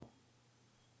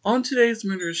On today's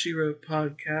Murder, She Wrote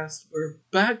podcast, we're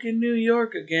back in New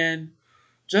York again.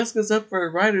 Jessica's up for a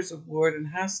writer's award and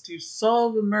has to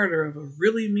solve the murder of a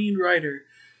really mean writer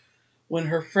when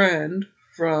her friend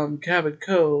from Cabot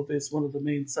Cove is one of the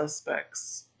main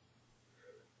suspects.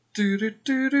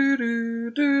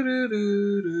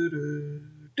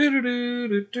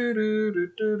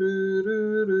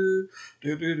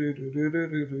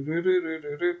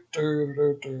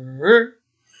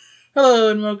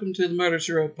 Hello and welcome to the Murder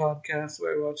She Wrote podcast,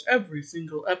 where I watch every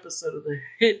single episode of the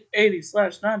hit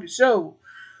 80s/90s show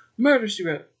Murder She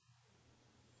Wrote,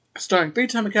 starring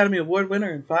 3-time Academy Award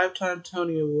winner and 5-time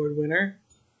Tony Award winner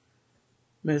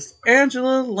Miss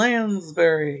Angela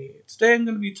Lansbury. Today I'm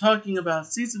going to be talking about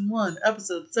Season 1,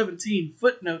 Episode 17,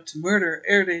 Footnote to Murder,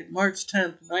 air date March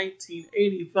 10th,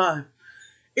 1985.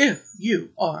 If you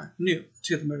are new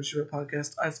to the Murder She Wrote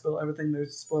podcast, I spill everything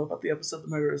there's to spoil about the episode, the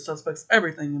murder, suspects,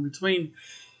 everything in between.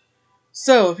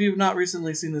 So, if you've not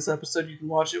recently seen this episode, you can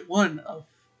watch it.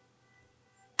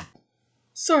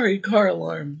 Sorry, car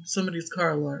alarm. Somebody's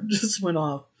car alarm just went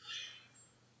off.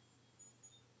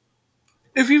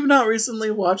 If you've not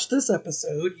recently watched this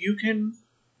episode, you can,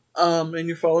 and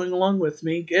you're following along with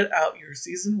me, get out your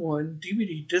Season 1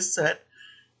 DVD disc set,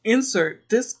 insert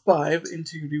disc 5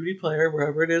 into your DVD player,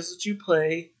 wherever it is that you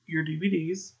play your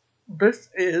DVDs. This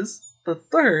is the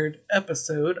third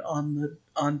episode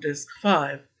on disc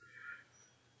 5.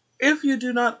 If you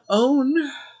do not own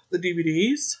the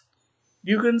DVDs,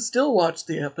 you can still watch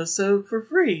the episode for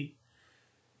free.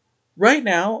 Right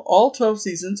now, all 12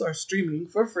 seasons are streaming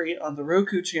for free on the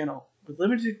Roku channel with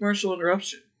limited commercial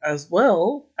interruption, as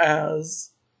well as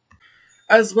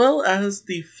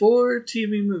the 4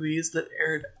 TV movies that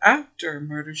aired after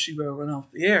Murder, She Wrote went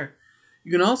off the air.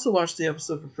 You can also watch the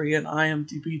episode for free on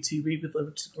IMDb TV with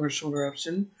limited commercial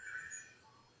interruption.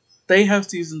 They have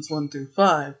seasons 1 through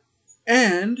 5.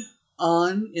 And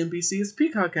on NBC's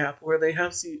Peacock app, where they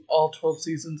have all 12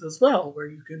 seasons as well, where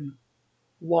you can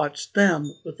watch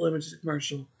them with limited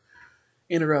commercial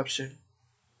interruption.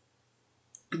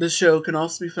 The show can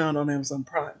also be found on Amazon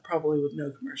Prime, probably with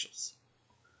no commercials.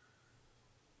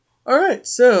 Alright,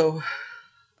 so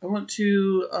I want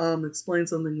to explain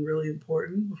something really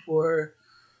important before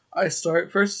I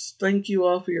start. First, thank you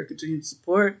all for your continued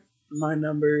support. My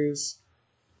numbers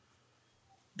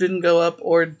didn't go up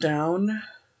or down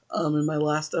in my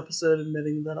last episode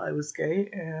admitting that I was gay,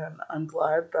 and I'm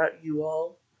glad that you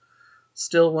all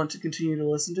still want to continue to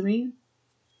listen to me.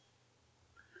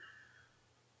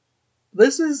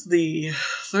 This is the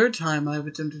third time I've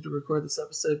attempted to record this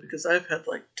episode because I've had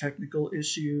technical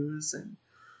issues, and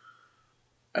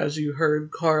as you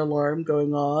heard, car alarm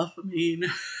going off.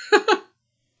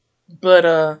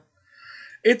 But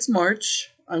it's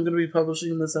March. I'm going to be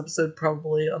publishing this episode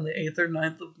probably on the 8th or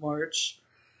 9th of March.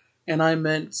 And I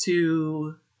meant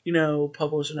to,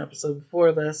 publish an episode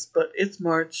before this, but it's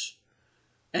March.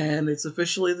 And it's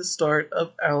officially the start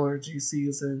of allergy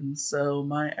season. So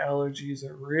my allergies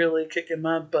are really kicking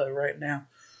my butt right now.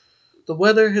 The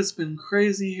weather has been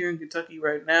crazy here in Kentucky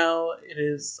right now. It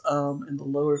is in the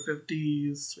lower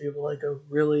 50s. We have a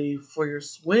really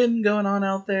fierce wind going on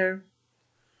out there.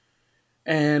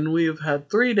 And we've had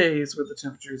 3 days where the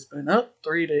temperature's been up,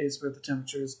 3 days where the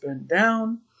temperature's been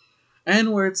down,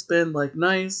 and where it's been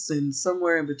nice and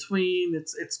somewhere in between.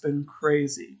 It's been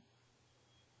crazy.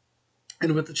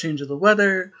 And with the change of the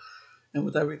weather and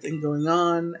with everything going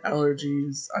on,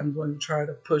 allergies, I'm going to try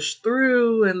to push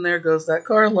through, and there goes that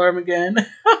car alarm again.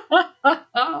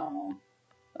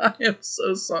 I am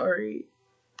so sorry.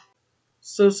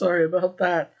 So sorry about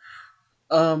that.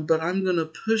 But I'm gonna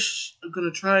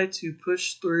try to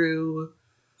push through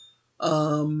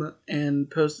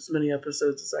and post as many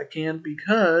episodes as I can,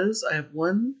 because I have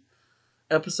 1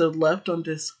 episode left on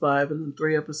disc 5 and then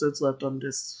 3 episodes left on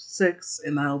disc 6,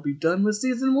 and I'll be done with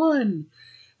season 1,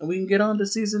 and we can get on to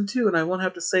season 2, and I won't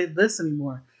have to say this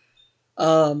anymore.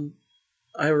 I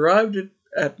arrived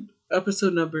at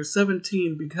episode number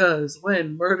 17 because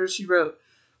when Murder, She Wrote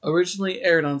originally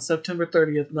aired on September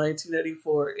 30th,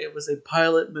 1984, it was a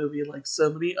pilot movie like so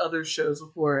many other shows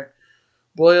before it.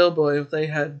 Boy, oh boy, if they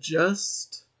had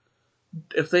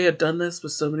done this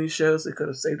with so many shows, it could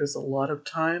have saved us a lot of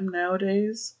time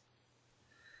nowadays.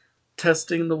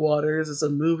 Testing the waters as a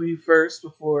movie first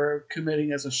before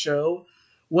committing as a show.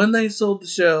 When they sold the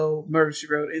show, Murder, She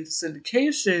Wrote, into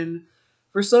syndication,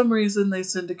 for some reason they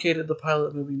syndicated the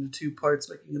pilot movie into 2 parts,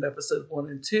 making it episode 1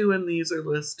 and 2, and these are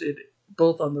listed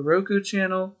both on the Roku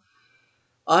channel,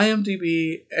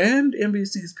 IMDb, and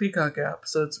NBC's Peacock app,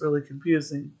 so it's really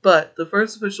confusing. But the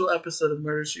first official episode of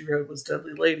Murder, She Wrote was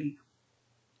Deadly Lady.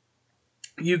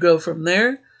 You go from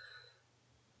there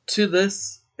to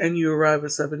this and you arrive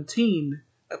at 17,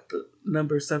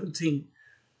 number 17.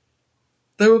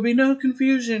 There will be no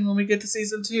confusion when we get to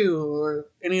season 2 or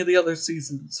any of the other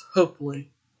seasons,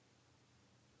 hopefully.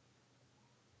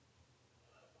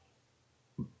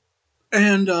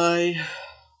 And I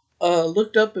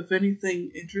looked up if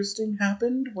anything interesting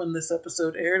happened when this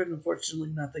episode aired, and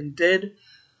unfortunately nothing did.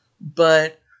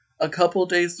 But a couple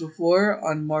days before,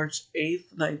 on March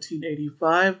 8th,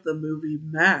 1985, the movie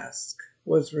Mask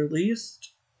was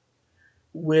released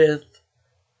with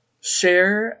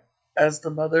Cher as the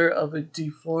mother of a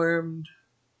deformed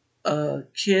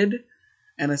kid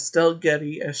and Estelle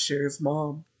Getty as Cher's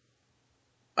mom.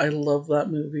 I love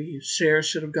that movie. Cher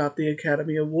should have got the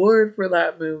Academy Award for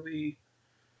that movie.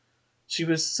 She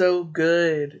was so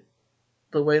good.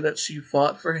 The way that she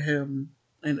fought for him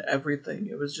and everything.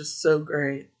 It was just so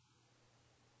great.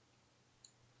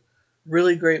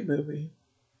 Really great movie.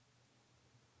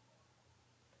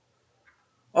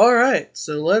 Alright,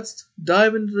 so let's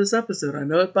dive into this episode. I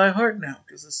know it by heart now,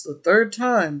 because it's the third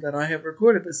time that I have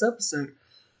recorded this episode.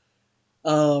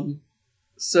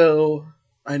 So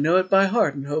I know it by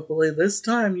heart, and hopefully this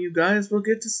time you guys will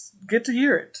get to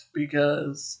hear it,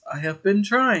 because I have been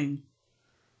trying.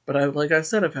 But like I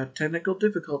said, I've had technical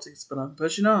difficulties, but I'm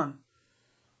pushing on.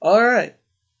 Alright.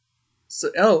 So,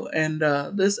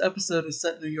 this episode is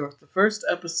set in New York. The first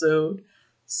episode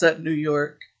set in New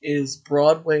York is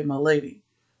Broadway My Lady.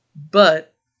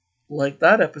 But, like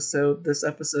that episode, this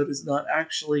episode is not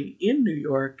actually in New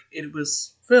York. It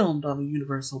was filmed on a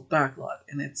Universal backlot,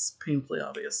 and it's painfully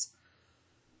obvious.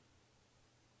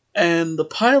 And the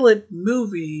pilot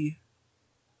movie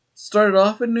started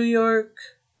off in New York,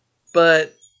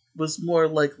 but was more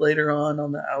like later on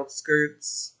the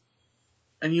outskirts.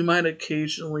 And you might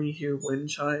occasionally hear wind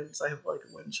chimes. I have like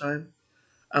a wind chime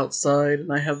outside,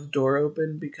 and I have the door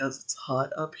open because it's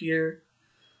hot up here.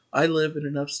 I live in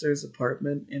an upstairs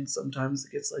apartment, and sometimes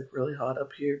it gets like really hot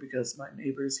up here because my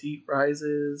neighbor's heat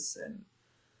rises,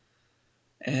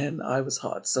 and I was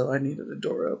hot, so I needed the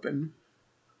door open.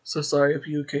 So sorry if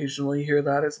you occasionally hear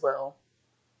that as well.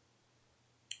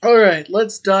 Alright,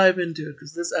 let's dive into it,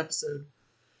 because this episode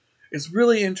is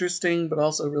really interesting, but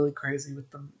also really crazy with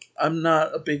them. I'm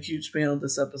not a big, huge fan of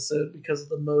this episode because of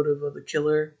the motive of the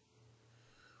killer.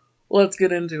 Let's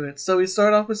get into it. So we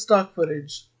start off with stock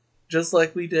footage, just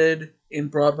like we did in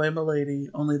Broadway My Lady,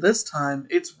 only this time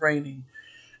it's raining.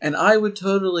 And I would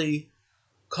totally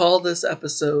call this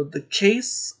episode the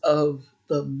case of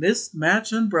the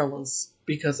mismatched umbrellas,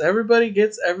 because everybody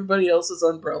gets everybody else's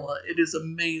umbrella. It is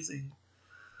amazing.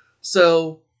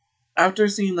 So, after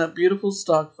seeing that beautiful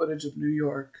stock footage of New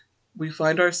York, we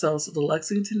find ourselves at the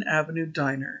Lexington Avenue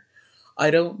Diner. I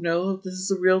don't know if this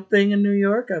is a real thing in New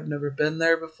York. I've never been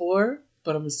there before,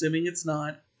 but I'm assuming it's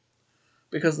not,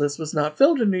 because this was not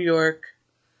filmed in New York.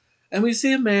 And we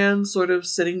see a man sort of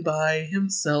sitting by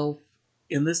himself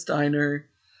in this diner.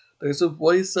 There's a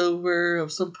voiceover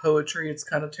of some poetry. It's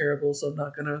kind of terrible, so I'm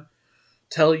not going to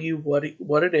tell you what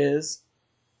it is.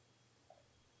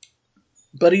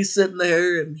 But he's sitting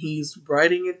there and he's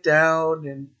writing it down,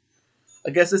 and I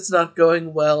guess it's not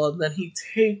going well. And then he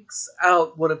takes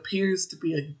out what appears to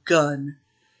be a gun.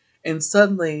 And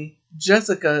suddenly,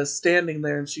 Jessica is standing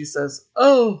there and she says,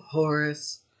 "Oh,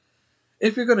 Horace,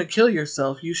 if you're going to kill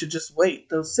yourself, you should just wait.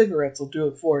 Those cigarettes will do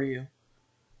it for you."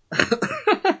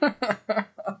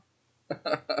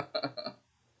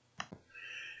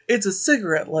 It's a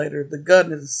cigarette lighter. The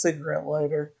gun is a cigarette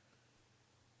lighter.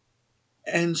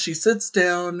 And she sits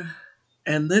down,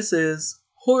 and this is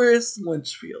Horace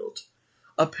Lynchfield.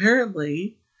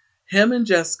 Apparently, him and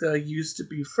Jessica used to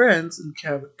be friends in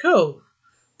Cabot Cove,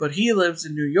 but he lives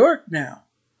in New York now.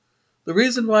 The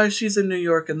reason why she's in New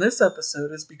York in this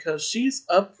episode is because she's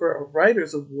up for a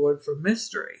writer's award for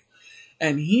mystery,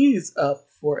 and he's up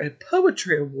for a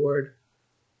poetry award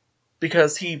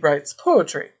because he writes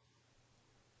poetry.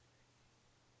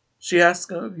 She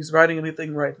asks him if he's writing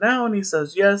anything right now, and he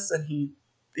says yes, and he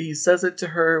says it to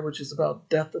her, which is about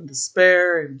death and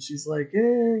despair, and she's like,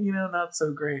 not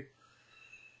so great.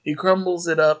 He crumbles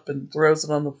it up and throws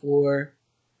it on the floor,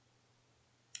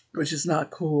 which is not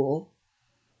cool.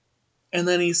 And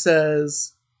then he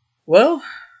says, "Well,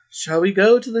 shall we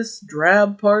go to this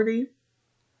drab party?"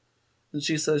 And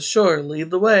she says, "Sure,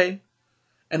 lead the way."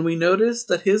 And we notice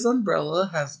that his umbrella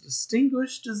has a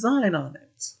distinguished design on it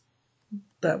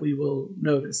that we will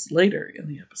notice later in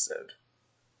the episode.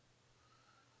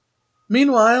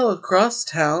 Meanwhile, across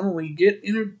town,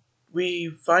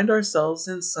 we find ourselves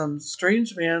in some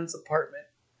strange man's apartment.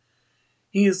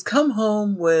 He has come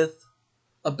home with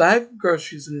a bag of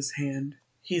groceries in his hand.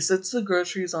 He sets the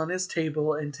groceries on his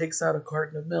table and takes out a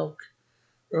carton of milk.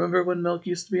 Remember when milk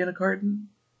used to be in a carton?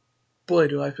 Boy,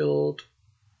 do I feel old.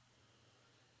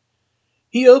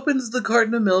 He opens the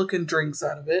carton of milk and drinks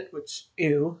out of it, which,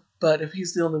 ew, but if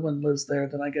he's the only one who lives there,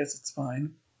 then I guess it's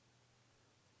fine.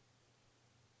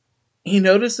 He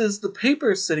notices the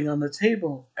paper sitting on the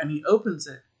table, and he opens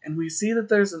it, and we see that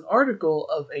there's an article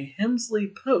of a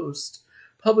Hemsley Post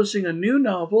publishing a new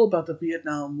novel about the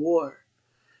Vietnam War.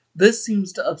 This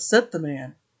seems to upset the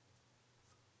man.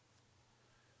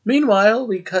 Meanwhile,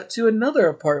 we cut to another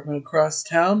apartment across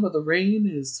town where the rain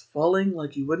is falling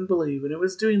like you wouldn't believe, and it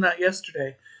was doing that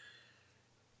yesterday.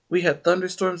 We had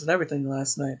thunderstorms and everything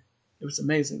last night. It was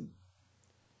amazing.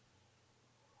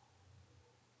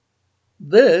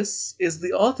 This is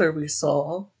the author we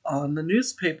saw on the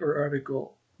newspaper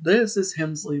article. This is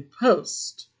Hemsley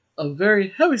Post, a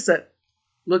very heavyset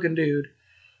looking dude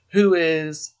who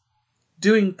is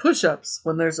doing push ups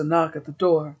when there's a knock at the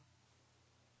door.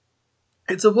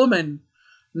 It's a woman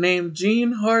named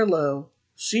Jean Harlow.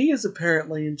 She is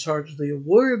apparently in charge of the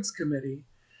awards committee,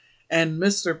 and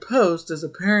Mr. Post is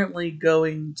apparently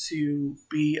going to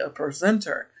be a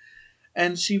presenter.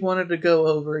 And she wanted to go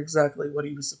over exactly what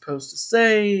he was supposed to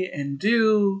say and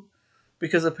do,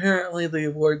 because apparently the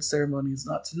award ceremony is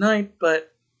not tonight,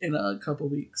 but in a couple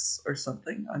weeks or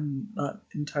something. I'm not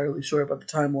entirely sure about the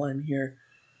timeline here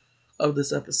of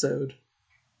this episode.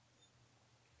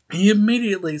 He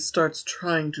immediately starts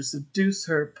trying to seduce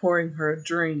her, pouring her a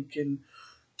drink and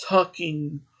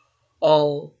talking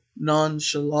all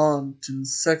nonchalant and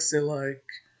sexy-like,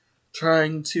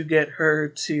 trying to get her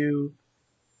to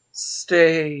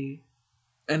stay,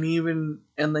 and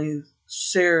they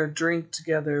share a drink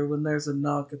together when there's a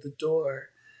knock at the door.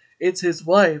 It's his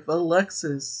wife,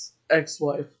 Alexis,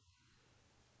 ex-wife.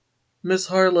 Miss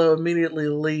Harlow immediately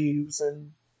leaves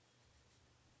and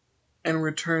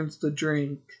returns the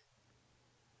drink.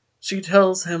 She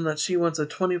tells him that she wants a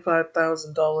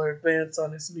 $25,000 advance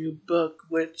on his new book,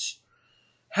 which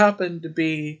happened to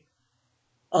be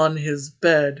on his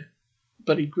bed,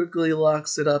 but he quickly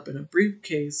locks it up in a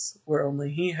briefcase where only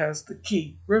he has the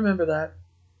key. Remember that.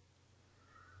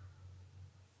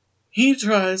 He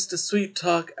tries to sweet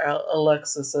talk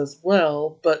Alexis as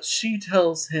well, but she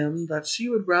tells him that she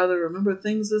would rather remember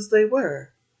things as they were.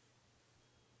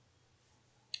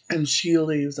 And she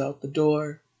leaves out the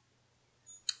door.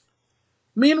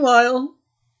 Meanwhile,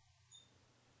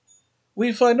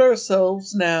 we find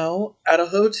ourselves now at a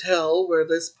hotel where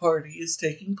this party is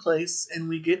taking place, and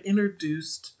we get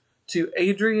introduced to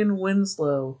Adrian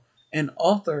Winslow, an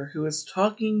author who is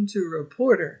talking to a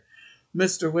reporter.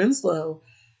 Mr. Winslow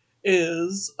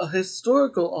is a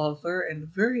historical author and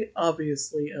very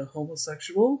obviously a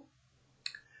homosexual,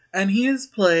 and he is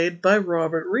played by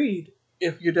Robert Reed.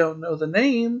 If you don't know the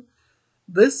name,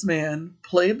 this man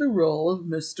played the role of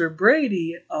Mr.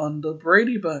 Brady on The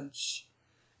Brady Bunch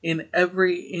in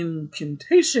every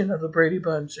incantation of The Brady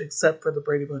Bunch except for the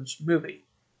Brady Bunch movie,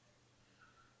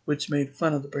 which made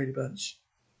fun of the Brady Bunch.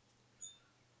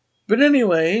 But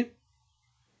anyway,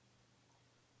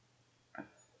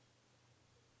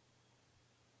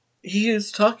 he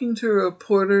is talking to a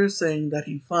reporter saying that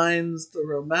he finds the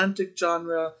romantic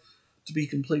genre to be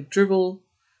complete drivel,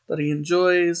 that he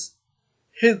enjoys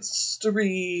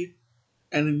history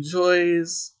and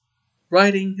enjoys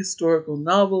writing historical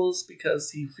novels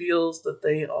because he feels that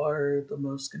they are the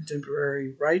most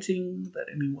contemporary writing that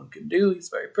anyone can do. He's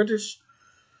very British,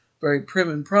 very prim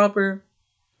and proper.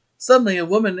 Suddenly, a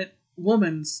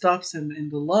woman stops him in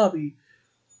the lobby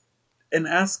and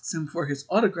asks him for his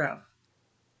autograph.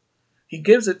 He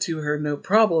gives it to her, no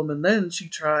problem, and then she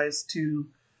tries to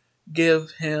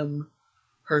give him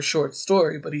her short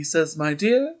story, but he says, "My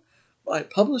dear, my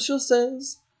publisher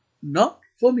says not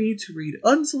for me to read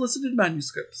unsolicited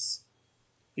manuscripts."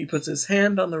 He puts his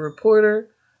hand on the reporter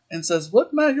and says,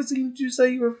 "What magazine did you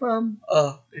say you were from?"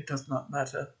 "Oh, it does not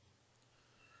matter."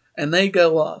 And they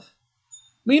go off.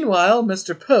 Meanwhile,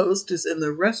 Mr. Post is in the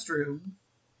restroom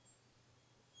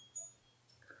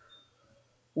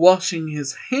washing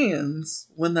his hands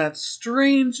when that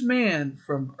strange man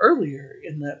from earlier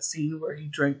in that scene where he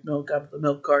drank milk out of the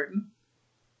milk carton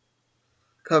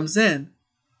comes in.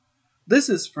 This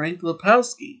is Frank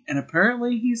Lepowski, and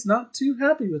apparently he's not too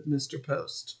happy with Mr.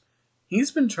 Post.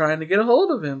 He's been trying to get a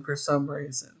hold of him for some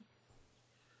reason.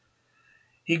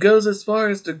 He goes as far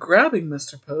as to grabbing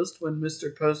Mr. Post when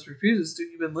Mr. Post refuses to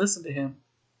even listen to him.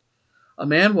 A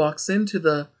man walks into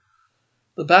the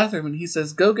bathroom and he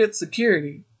says, "Go get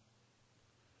security."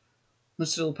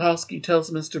 Mr. Lepowski tells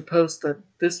Mr. Post that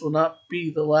this will not be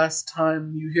the last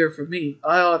time you hear from me.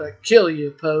 "I ought to kill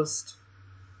you, Post."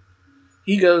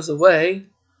 He goes away.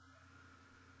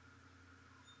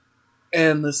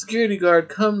 And the security guard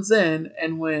comes in,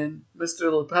 and when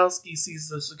Mr. Lepowski sees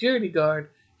the security guard,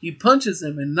 he punches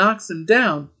him and knocks him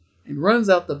down and runs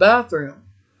out the bathroom.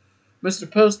 Mr.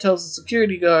 Post tells the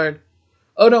security guard,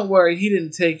 "Oh, don't worry, he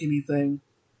didn't take anything."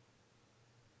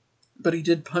 But he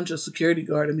did punch a security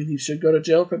guard. I mean, he should go to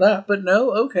jail for that, but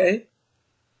no, okay.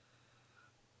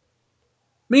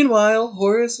 Meanwhile,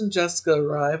 Horace and Jessica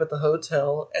arrive at the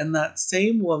hotel, and that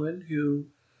same woman who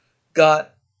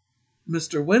got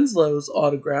Mr. Winslow's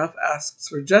autograph asks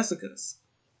for Jessica's.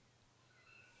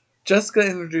 Jessica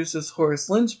introduces Horace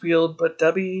Lynchfield, but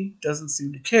Debbie doesn't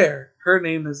seem to care. Her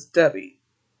name is Debbie.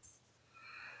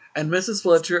 And Mrs.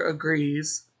 Fletcher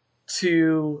agrees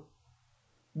to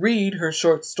read her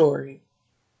short story.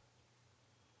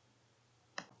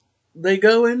 They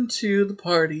go into the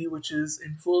party, which is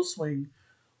in full swing.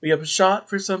 We have a shot,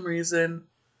 for some reason,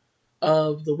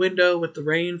 of the window with the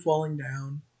rain falling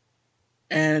down.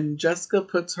 And Jessica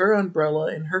puts her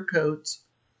umbrella in her coat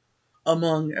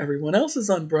among everyone else's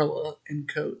umbrella and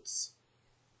coats.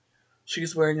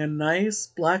 She's wearing a nice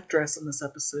black dress in this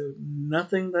episode.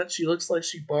 Nothing that she looks like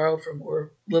she borrowed from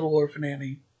Little Orphan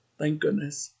Annie. Thank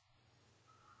goodness.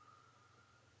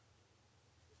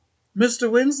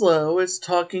 Mr. Winslow is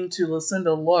talking to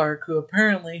Lucinda Lark, who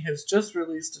apparently has just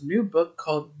released a new book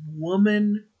called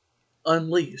Woman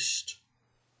Unleashed.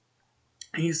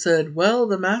 He said, "Well,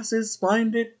 the masses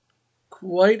find it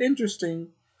quite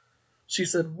interesting." She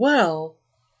said, "Well,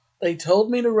 they told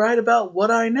me to write about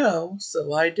what I know,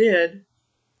 so I did."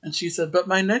 And she said, "But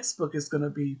my next book is going to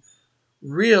be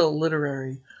real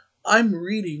literary. I'm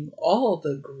reading all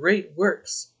the great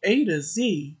works, A to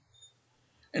Z."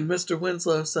 And Mr.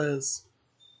 Winslow says,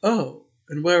 "Oh,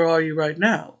 and where are you right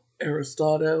now,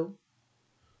 Aristotle?"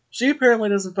 She apparently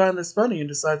doesn't find this funny and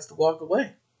decides to walk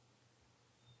away.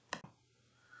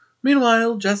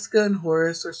 Meanwhile, Jessica and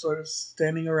Horace are sort of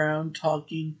standing around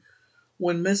talking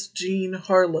when Miss Jean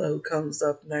Harlow comes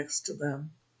up next to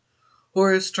them.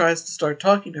 Horace tries to start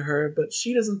talking to her, but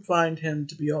she doesn't find him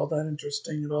to be all that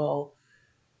interesting at all.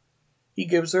 He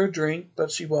gives her a drink,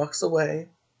 but she walks away.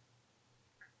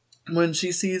 When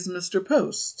she sees Mr.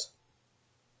 Post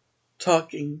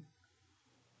talking,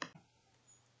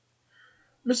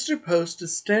 Mr. Post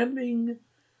is standing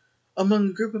among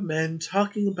a group of men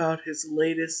talking about his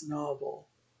latest novel,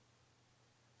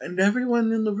 and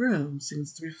everyone in the room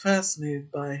seems to be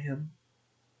fascinated by him.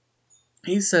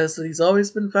 He says that he's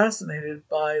always been fascinated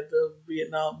by the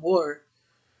Vietnam War,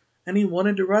 and he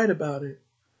wanted to write about it.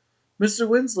 Mr.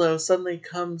 Winslow suddenly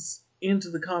comes into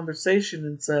the conversation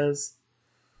and says,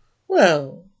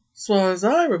 "Well, as far as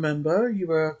I remember, you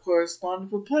were a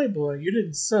correspondent for Playboy. You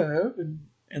didn't serve in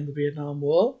the Vietnam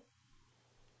War.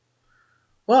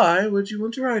 Why would you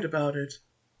want to write about it?"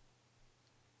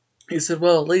 He said,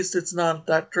 "Well, at least it's not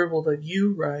that drivel that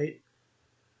you write.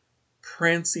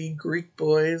 Prancy Greek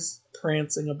boys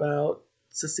prancing about,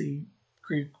 sissy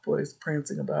Greek boys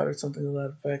prancing about, or something to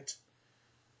that effect."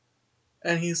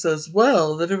 And he says,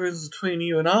 "Well, the difference between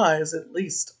you and I is at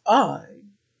least I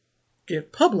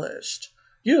get published.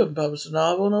 You haven't published a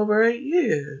novel in over 8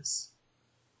 years.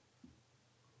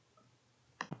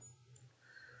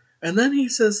 And then he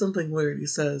says something weird. He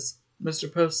says,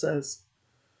 Mr. Post says,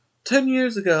 "10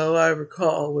 years ago, I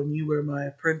recall when you were my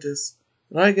apprentice,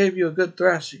 that I gave you a good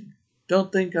thrashing.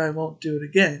 Don't think I won't do it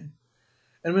again."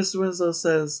 And Mr. Winslow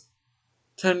says,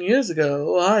 "10 years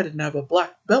ago, I didn't have a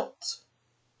black belt."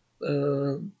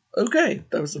 Okay,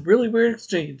 that was a really weird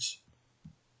exchange.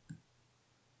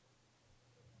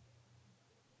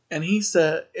 And he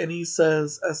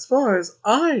says, "As far as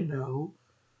I know,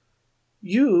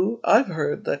 I've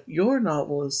heard that your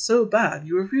novel is so bad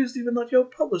you refuse to even let your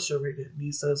publisher read it." And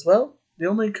he says, "Well, the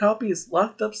only copy is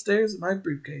locked upstairs in my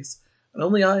briefcase, and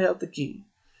only I have the key.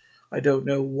 I don't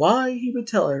know why he would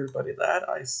tell everybody that.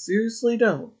 I seriously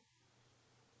don't.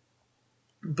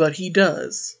 But he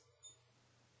does."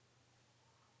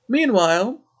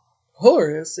 Meanwhile,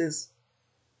 Horace is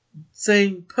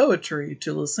saying poetry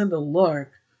to Lucinda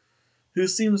Lark, who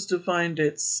seems to find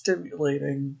it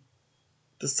stimulating,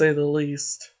 to say the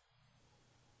least.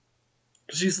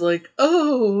 She's like,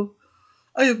 "Oh,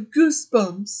 I have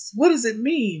goosebumps. What does it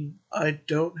mean?" "I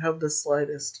don't have the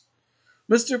slightest."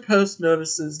 Mr. Post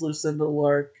notices Lucinda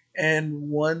Lark and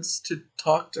wants to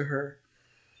talk to her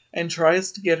and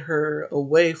tries to get her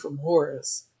away from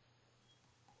Horace.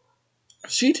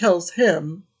 She tells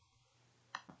him,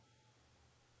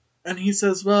 and he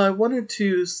says, "Well, I wanted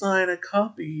to sign a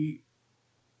copy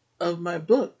of my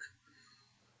book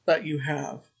that you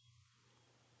have."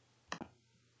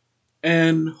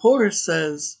 And Horace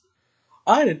says,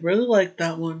 "I didn't really like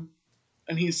that one."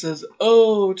 And he says,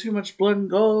 "Oh, too much blood and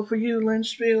gall for you,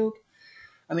 Lynchfield."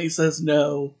 And he says,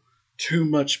 no, too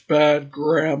much bad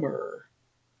grammar.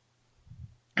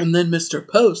 And then Mr.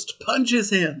 Post punches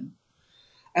him,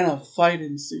 and a fight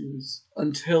ensues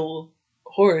until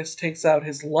Horace takes out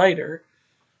his lighter,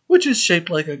 which is shaped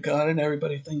like a gun, and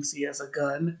everybody thinks he has a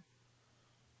gun.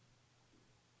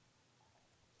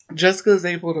 Jessica is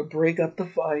able to break up the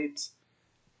fight,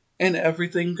 and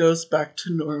everything goes back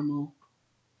to normal.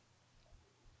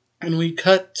 And we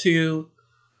cut to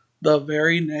the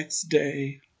very next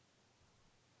day.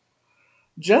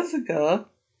 Jessica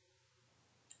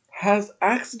has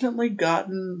accidentally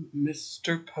gotten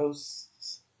Mr.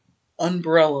 Post's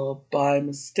umbrella by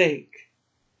mistake.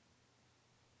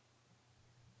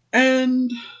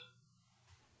 And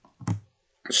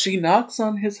she knocks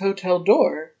on his hotel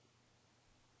door.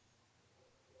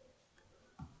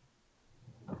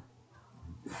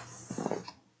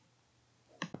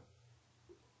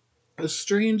 A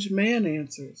strange man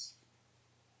answers,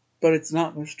 but it's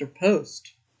not Mr.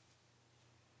 Post.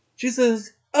 She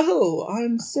says, "Oh,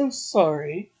 I'm so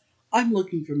sorry. I'm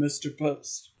looking for Mr.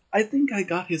 Post. I think I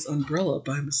got his umbrella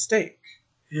by mistake."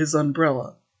 His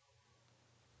umbrella.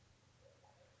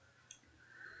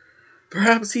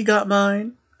 "Perhaps he got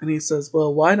mine." And he says,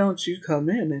 "Well, why don't you come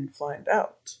in and find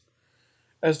out?"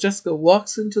 As Jessica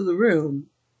walks into the room,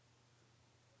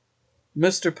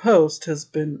 Mr. Post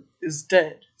is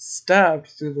dead, stabbed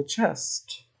through the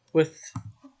chest with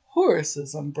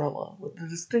Horace's umbrella with the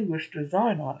distinguished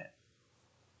design on it.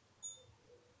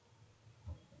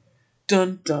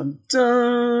 Dun dun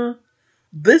dun!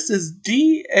 This is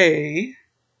D.A.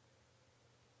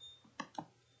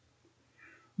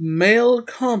 Male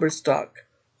Comberstock,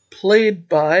 played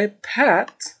by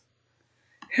Pat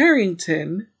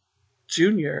Harrington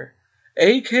Jr.,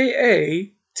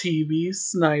 aka T.B.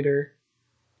 Snyder,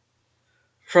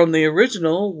 from the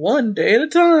original One Day at a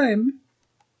Time.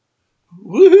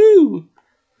 Woohoo!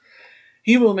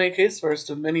 He will make his first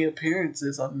of many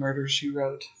appearances on Murder, She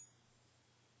Wrote.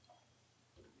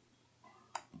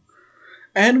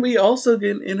 And we also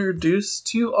get introduced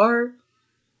to our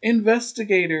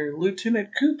investigator,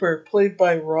 Lieutenant Cooper, played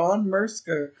by Ron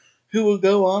Mersker, who will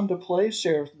go on to play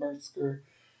Sheriff Mersker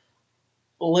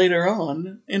later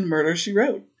on in Murder, She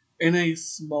Wrote, in a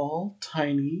small,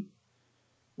 tiny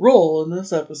role in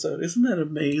this episode. Isn't that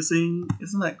amazing?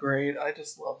 Isn't that great? I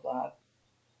just love that.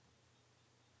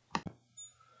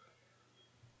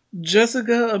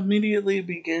 Jessica immediately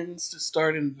begins to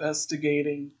start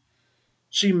investigating.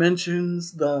 She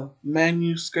mentions the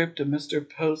manuscript of Mr.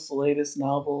 Post's latest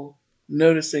novel,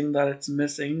 noticing that it's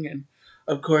missing, and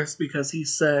of course, because he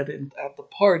said at the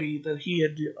party that he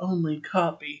had the only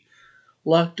copy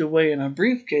locked away in a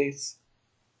briefcase.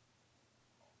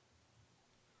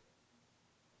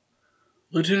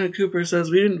 Lieutenant Cooper says,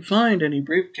 "We didn't find any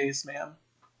briefcase, ma'am."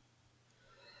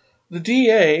 The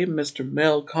DA, Mr.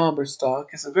 Mel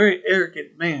Comberstock, is a very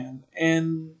arrogant man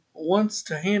and wants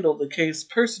to handle the case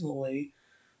personally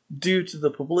due to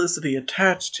the publicity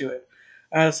attached to it,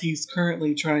 as he's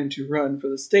currently trying to run for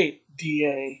the state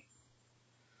DA.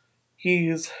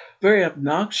 He's very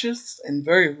obnoxious and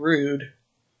very rude,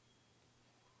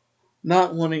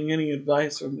 not wanting any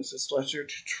advice from Mrs. Fletcher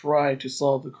to try to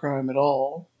solve the crime at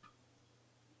all.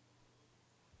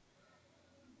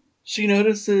 She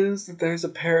notices that there's a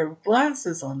pair of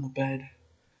glasses on the bed,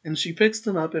 and she picks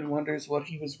them up and wonders what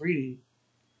he was reading.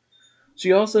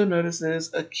 She also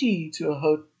notices a key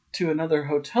to another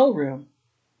hotel room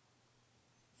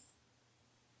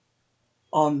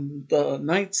on the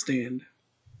nightstand.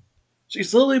 She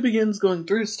slowly begins going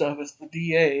through stuff as the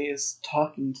DA is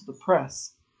talking to the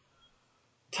press,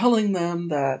 telling them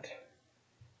that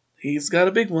he's got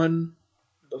a big one.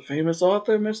 The famous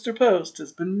author, Mr. Post,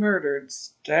 has been murdered,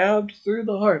 stabbed through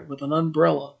the heart with an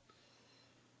umbrella.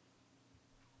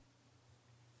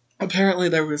 Apparently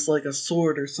there was like a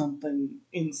sword or something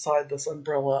inside this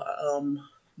umbrella.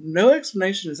 No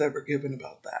explanation is ever given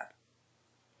about that.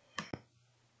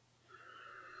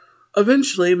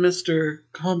 Eventually, Mr.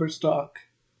 Comberstock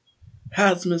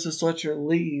has Mrs. Fletcher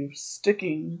leave,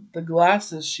 sticking the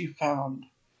glasses she found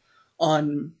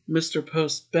on Mr.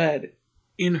 Post's bed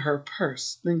in her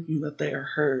purse, thinking that they are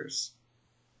hers.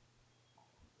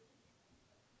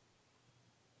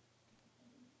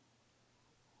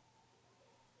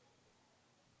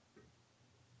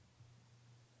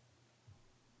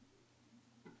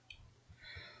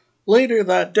 Later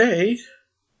that day,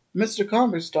 Mr.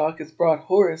 Comberstock has brought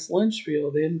Horace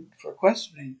Lynchfield in for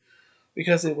questioning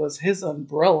because it was his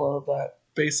umbrella that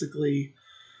basically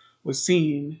was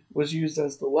used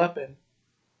as the weapon.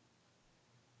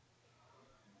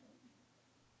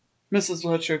 Mrs.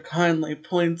 Fletcher kindly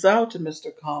points out to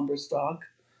Mr. Comberstock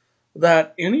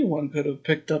that anyone could have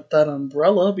picked up that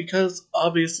umbrella because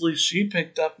obviously she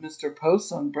picked up Mr.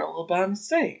 Post's umbrella by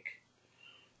mistake.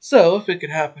 So if it could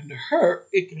happen to her,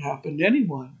 it could happen to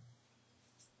anyone.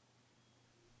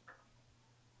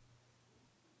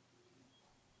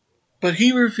 But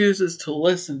he refuses to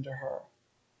listen to her.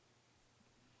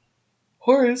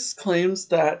 Horace claims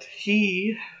that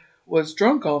he was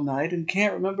drunk all night and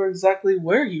can't remember exactly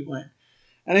where he went,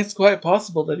 and it's quite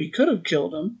possible that he could have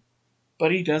killed him,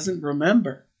 but he doesn't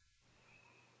remember.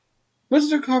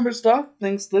 Mr. Comberstock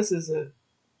thinks this is a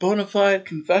bona fide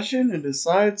confession and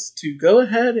decides to go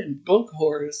ahead and book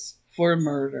Horace for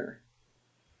murder.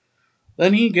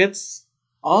 Then he gets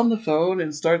on the phone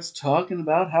and starts talking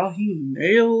about how he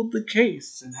nailed the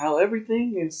case and how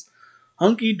everything is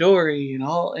hunky dory and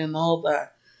all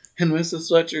that. And Mrs.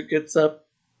 Fletcher gets up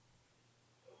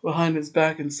behind his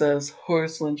back and says,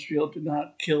 Horace Lynchfield did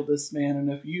not kill this man,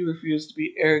 and if you refuse to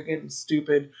be arrogant and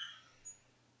stupid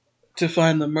to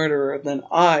find the murderer, then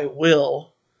I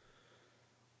will.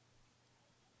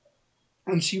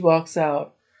 And she walks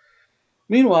out.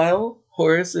 Meanwhile,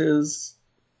 Horace is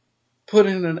put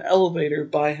in an elevator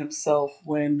by himself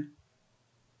when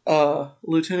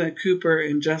Lieutenant Cooper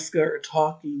and Jessica are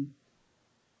talking.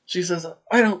 She says,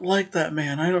 I don't like that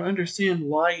man. I don't understand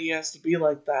why he has to be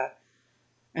like that.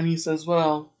 And he says,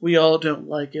 well, we all don't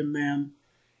like him, ma'am.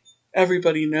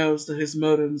 Everybody knows that his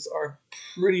motives are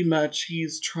pretty much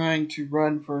he's trying to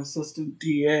run for assistant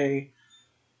DA.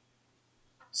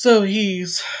 So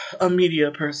he's a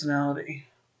media personality.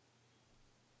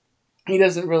 He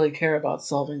doesn't really care about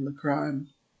solving the crime.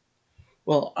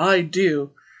 Well, I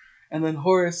do. And then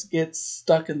Horace gets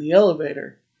stuck in the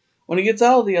elevator. When he gets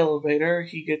out of the elevator,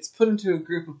 he gets put into a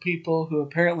group of people who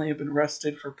apparently have been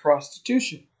arrested for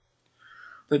prostitution.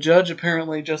 The judge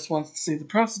apparently just wants to see the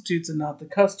prostitutes and not the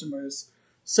customers.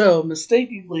 So,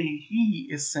 mistakenly, he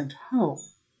is sent home.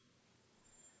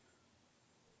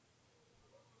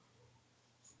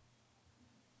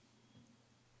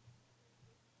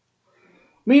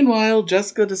 Meanwhile,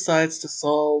 Jessica decides to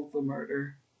solve the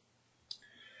murder.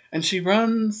 And she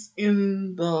runs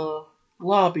in the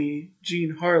lobby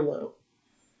Jean Harlow.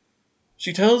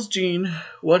 She tells Jean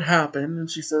what happened,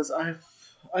 and she says,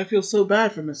 I feel so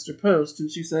bad for Mr. Post. And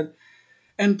she said,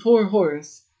 and poor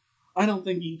Horace, I don't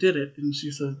think he did it. And she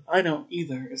said, I don't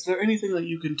either. Is there anything that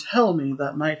you can tell me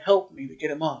that might help me to get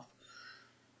him off?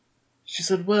 She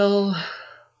said, well,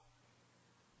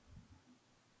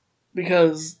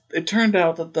 because it turned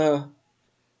out that the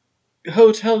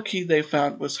hotel key they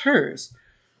found was hers.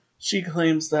 She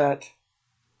claims that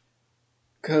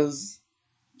because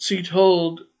she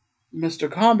told Mr.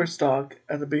 Comberstock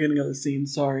at the beginning of the scene,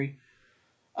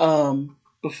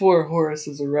 before Horace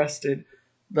is arrested,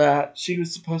 that she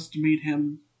was supposed to meet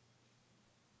him.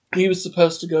 He was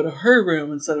supposed to go to her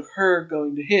room instead of her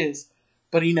going to his,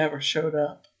 but he never showed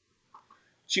up.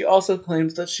 She also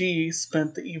claims that she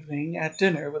spent the evening at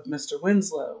dinner with Mr.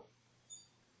 Winslow.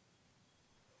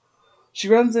 She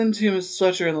runs into Mrs.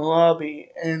 Fletcher in the lobby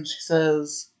and she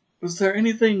says, is there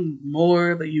anything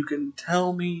more that you can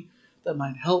tell me that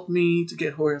might help me to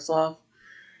get Horace off?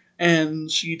 And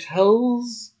she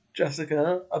tells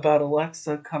Jessica about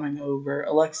Alexis coming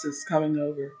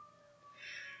over,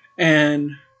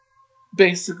 and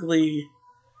basically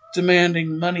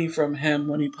demanding money from him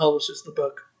when he publishes the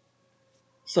book.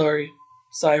 Sorry,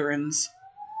 sirens.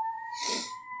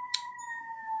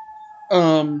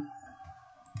 Um,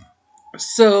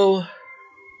 so,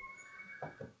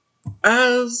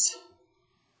 as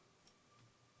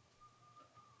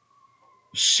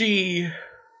she...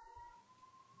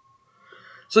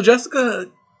 So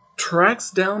Jessica tracks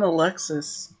down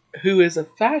Alexis, who is a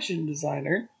fashion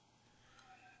designer,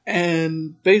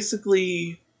 and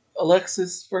basically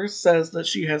Alexis first says that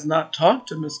she has not talked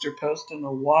to Mr. Post in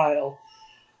a while,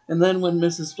 and then when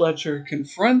Mrs. Fletcher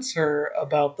confronts her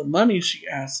about the money she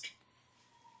asked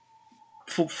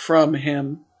from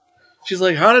him, she's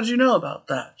like, how did you know about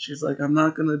that? She's like, I'm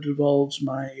not going to divulge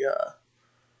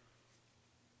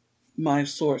my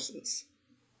sources,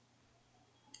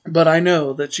 but I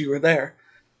know that you were there.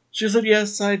 She said,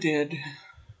 yes, I did,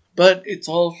 but it's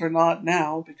all for naught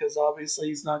now because obviously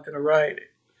he's not going to write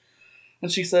it. And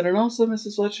she said, and also,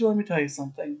 Mrs. Fletcher, let me tell you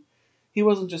something. He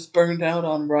wasn't just burned out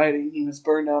on writing, he was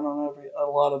burned out on a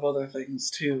lot of other things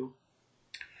too.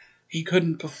 He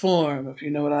couldn't perform, if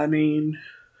you know what I mean.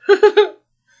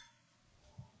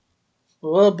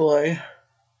 Oh boy.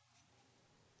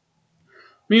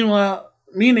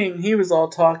 Meaning he was all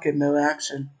talk and no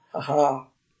action. Haha.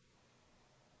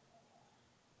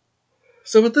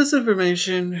 So with this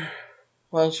information,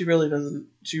 well, she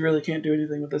really can't do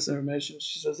anything with this information.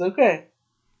 She says, okay.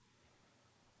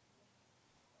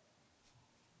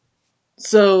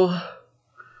 So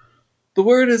the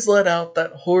word is let out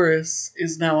that Horace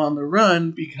is now on the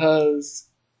run because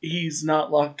he's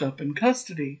not locked up in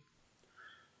custody.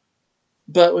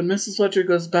 But when Mrs. Fletcher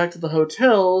goes back to the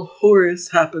hotel,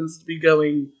 Horace happens to be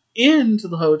going into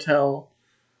the hotel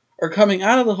or coming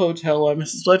out of the hotel while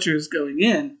Mrs. Fletcher is going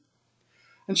in.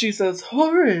 And she says,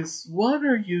 "Horace, what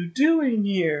are you doing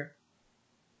here?"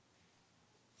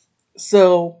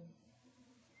 So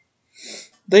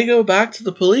they go back to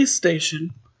the police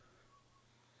station,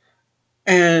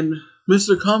 and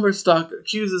Mr. Comberstock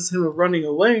accuses him of running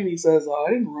away, and he says,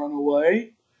 "I didn't run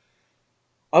away.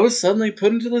 I was suddenly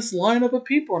put into this lineup of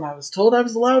people, and I was told I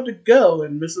was allowed to go."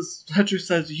 And Mrs. Fletcher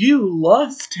says, "You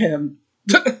lost him."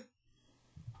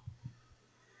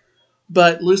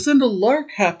 But Lucinda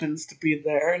Lark happens to be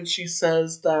there, and she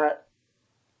says that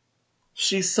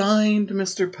she signed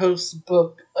Mr. Post's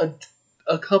book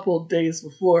a couple of days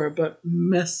before, but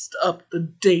messed up the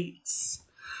dates.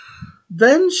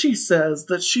 Then she says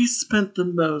that she spent the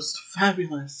most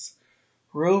fabulous,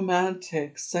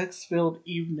 romantic, sex-filled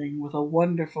evening with a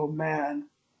wonderful man.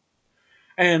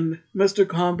 And Mr.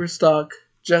 Comberstock,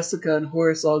 Jessica, and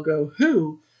Horace all go,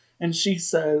 "Who?" And she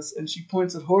says, and she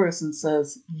points at Horace and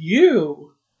says,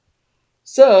 "You."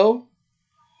 So,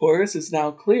 Horace is now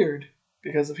cleared,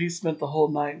 because if he spent the whole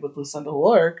night with Lucinda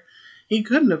Lark, he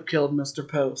couldn't have killed Mr.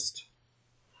 Post.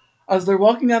 As they're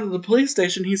walking out of the police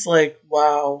station, he's like,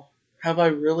 "Wow, have I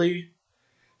really?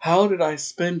 How did I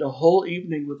spend a whole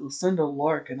evening with Lucinda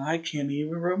Lark and I can't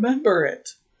even remember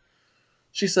it?"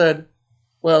 She said,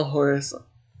 "Well, Horace,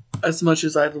 as much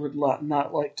as I would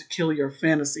not like to kill your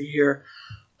fantasy here,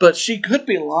 but she could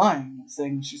be lying,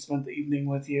 saying she spent the evening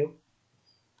with you."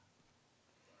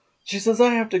 She says,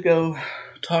 "I have to go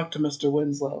talk to Mr.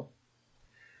 Winslow."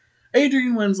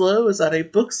 Adrian Winslow is at a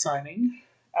book signing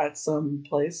at some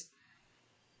place,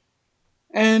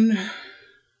 and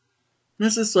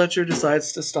Mrs. Fletcher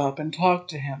decides to stop and talk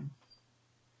to him.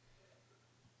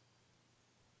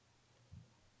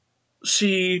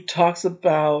 She talks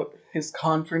about his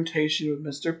confrontation with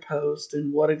Mr. Post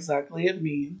and what exactly it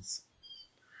means.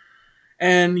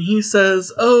 And he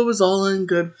says, "Oh, it was all in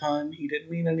good fun. He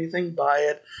didn't mean anything by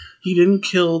it. He didn't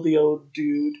kill the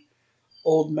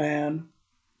old man."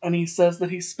 And he says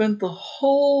that he spent the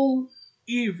whole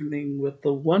evening with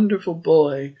the wonderful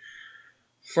boy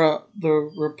from the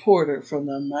reporter from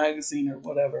the magazine or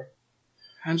whatever.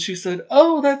 And she said,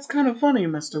 "Oh, that's kind of funny,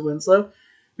 Mr. Winslow,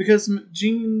 because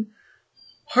Jean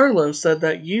Harlow said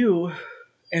that you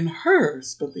and her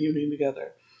spent the evening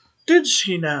together." "Did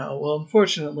she now?" "Well,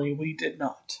 unfortunately, we did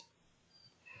not."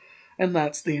 And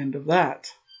that's the end of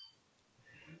that.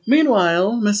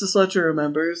 Meanwhile, Mrs. Fletcher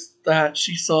remembers that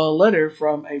she saw a letter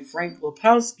from a Frank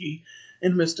Lepowski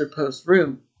in Mr. Post's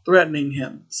room, threatening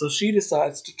him, so she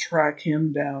decides to track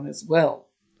him down as well.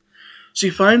 She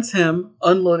finds him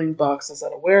unloading boxes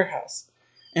at a warehouse,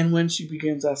 and when she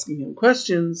begins asking him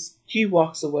questions, he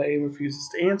walks away and refuses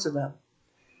to answer them.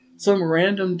 Some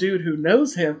random dude who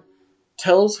knows him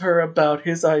tells her about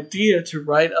his idea to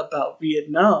write about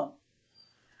Vietnam,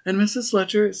 and Mrs.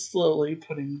 Fletcher is slowly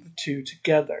putting the two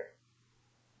together.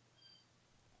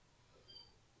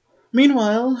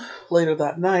 Meanwhile, later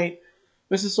that night,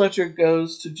 Mrs. Fletcher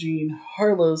goes to Jean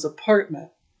Harlow's apartment.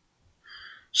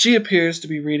 She appears to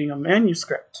be reading a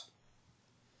manuscript.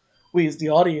 We, as the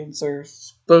audience, are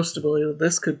supposed to believe that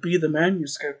this could be the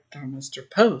manuscript from Mr.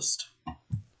 Post.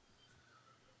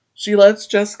 She lets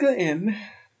Jessica in,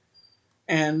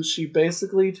 and she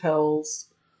basically tells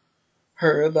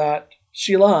her that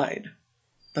she lied,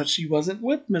 that she wasn't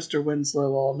with Mr.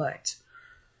 Winslow all night.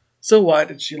 So why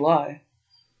did she lie?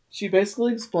 She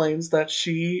basically explains that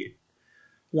she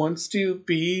wants to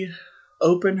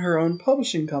open her own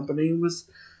publishing company, was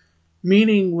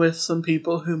meeting with some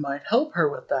people who might help her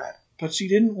with that, but she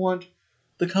didn't want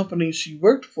the company she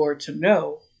worked for to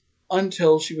know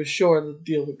until she was sure that the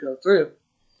deal would go through.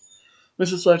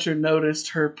 Mrs. Fletcher noticed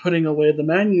her putting away the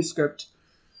manuscript,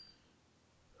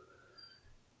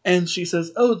 and she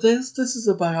says, "Oh, this is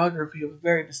a biography of a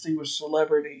very distinguished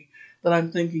celebrity that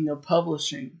I'm thinking of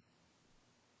publishing.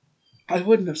 I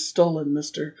wouldn't have stolen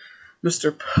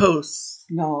Mr. Post's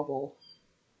novel."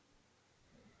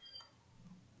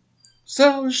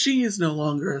 So she is no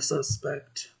longer a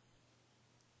suspect.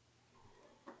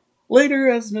 Later,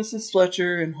 as Mrs.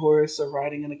 Fletcher and Horace are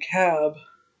riding in a cab,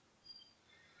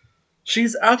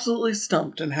 she's absolutely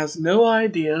stumped and has no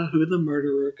idea who the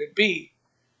murderer could be.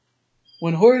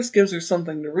 When Horace gives her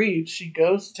something to read, she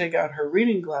goes to take out her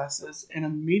reading glasses and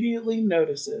immediately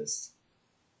notices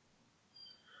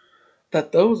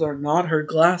that those are not her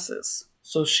glasses.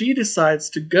 So she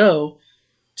decides to go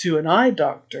to an eye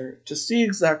doctor to see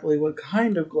exactly what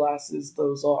kind of glasses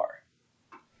those are.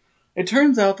 It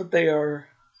turns out that they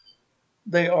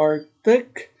are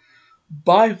thick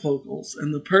bifocals,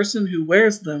 and the person who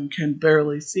wears them can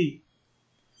barely see.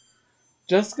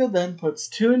 Jessica then puts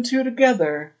two and two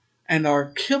together, and our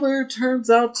killer turns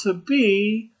out to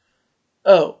be.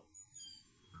 Oh,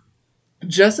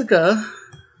 Jessica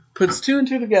puts two and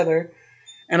two together,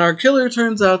 and our killer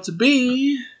turns out to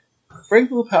be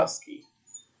Frank Lipowski.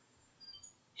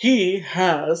 He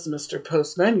has Mr.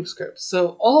 Post's manuscript,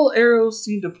 so all arrows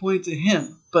seem to point to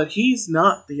him, but he's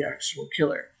not the actual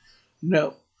killer.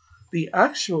 No, the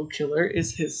actual killer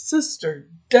is his sister,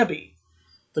 Debbie,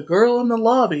 the girl in the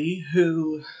lobby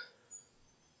who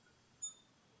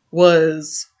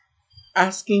was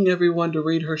asking everyone to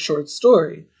read her short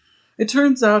story. It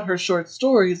turns out her short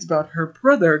story is about her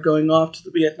brother going off to the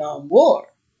Vietnam War.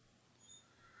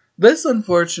 This,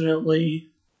 unfortunately,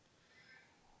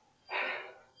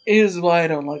 is why I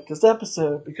don't like this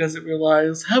episode, because it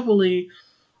relies heavily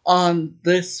on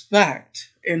this fact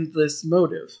and this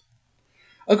motive.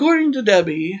 According to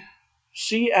Debbie,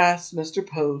 she asked Mr.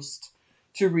 Post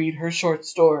to read her short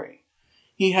story.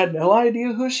 He had no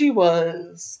idea who she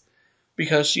was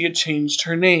because she had changed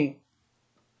her name.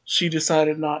 She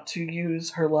decided not to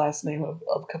use her last name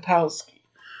of Kapowski.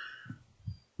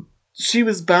 She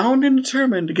was bound and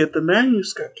determined to get the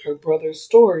manuscript, her brother's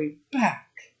story, back.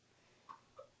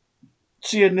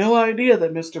 She had no idea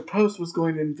that Mr. Post was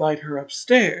going to invite her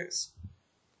upstairs.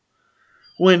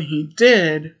 When he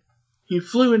did, he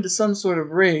flew into some sort of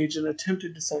rage and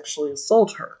attempted to sexually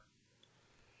assault her.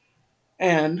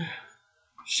 And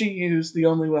she used the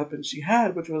only weapon she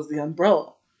had, which was the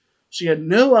umbrella. She had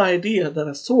no idea that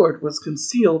a sword was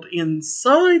concealed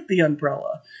inside the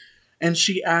umbrella, and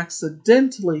she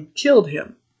accidentally killed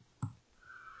him.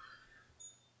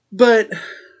 But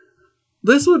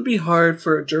this would be hard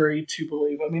for a jury to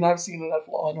believe. I mean, I've seen enough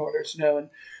Law and Order to know, and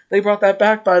they brought that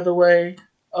back, by the way.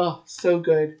 Oh, so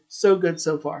good. So good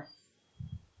so far.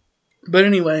 But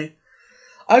anyway,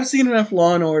 I've seen enough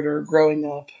Law and Order growing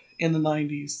up in the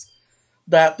 90s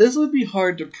that this would be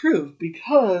hard to prove,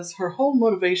 because her whole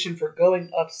motivation for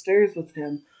going upstairs with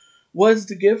him was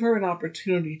to give her an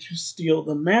opportunity to steal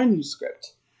the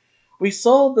manuscript. We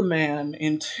saw the man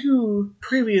in two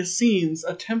previous scenes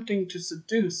attempting to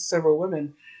seduce several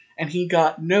women, and he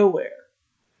got nowhere.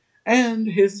 And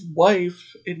his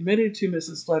wife admitted to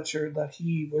Mrs. Fletcher that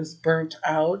he was burnt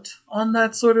out on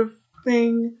that sort of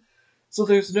thing, so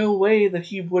there's no way that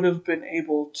he would have been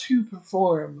able to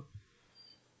perform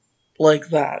like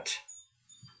that.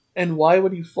 And why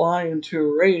would he fly into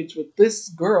a rage with this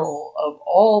girl, of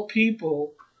all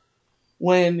people,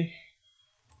 when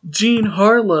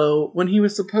when he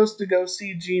was supposed to go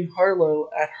see Jean Harlow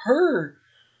at her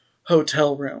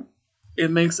hotel room? It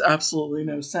makes absolutely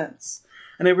no sense.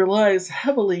 And it relies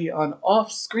heavily on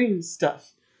off-screen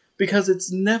stuff, because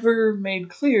it's never made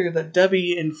clear that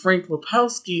Debbie and Frank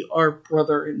Lipowski are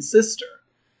brother and sister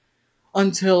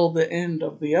until the end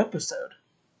of the episode.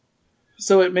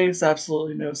 So it makes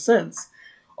absolutely no sense.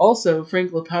 Also,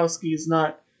 Frank Lipowski is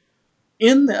not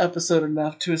in the episode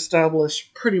enough to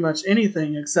establish pretty much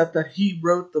anything except that he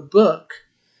wrote the book.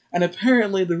 And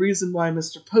apparently the reason why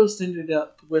Mr. Post ended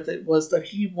up with it was that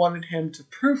he wanted him to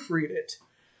proofread it.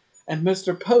 And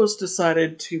Mr. Post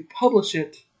decided to publish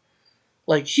it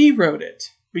like he wrote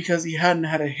it, because he hadn't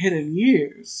had a hit in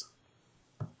years.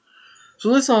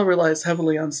 So this all relies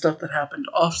heavily on stuff that happened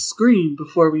off screen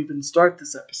before we even start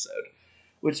this episode,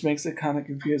 which makes it kind of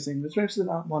confusing. It's actually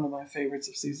not one of my favorites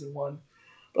of season 1.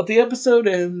 But the episode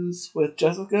ends with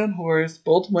Jessica and Horace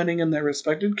both winning in their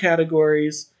respective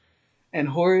categories, and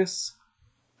Horace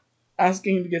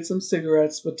asking to get some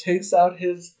cigarettes, but takes out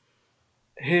his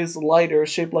lighter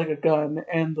shaped like a gun,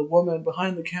 and the woman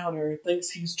behind the counter thinks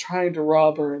he's trying to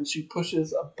rob her, and she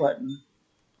pushes a button.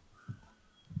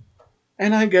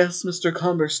 And I guess Mr.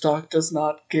 Cumberstock does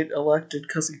not get elected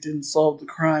because he didn't solve the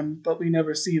crime, but we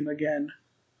never see him again.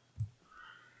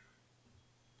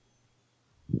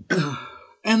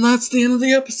 And that's the end of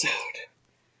the episode.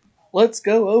 Let's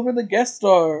go over the guest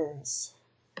stars.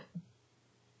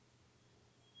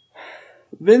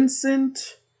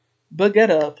 Vincent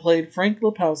Baguetta played Frank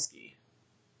Lipowski.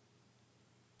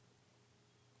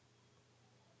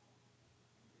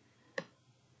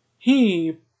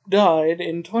 He died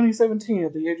in 2017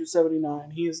 at the age of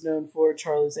 79. He is known for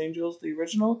Charlie's Angels, the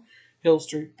original, Hill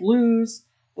Street Blues,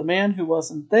 The Man Who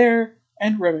Wasn't There,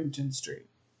 and Remington Street.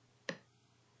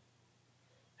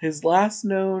 His last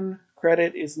known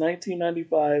credit is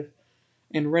 1995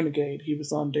 in Renegade. He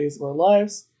was on Days of Our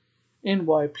Lives,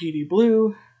 NYPD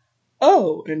Blue,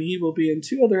 Oh, and he will be in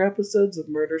 2 other episodes of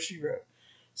Murder, She Wrote.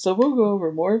 So we'll go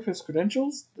over more of his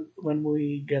credentials when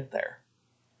we get there.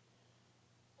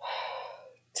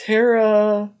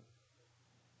 Tara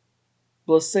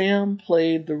Blassam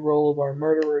played the role of our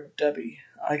murderer, Debbie.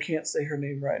 I can't say her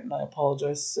name right, and I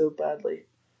apologize so badly.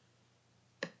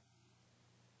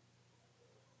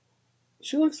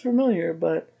 She looks familiar,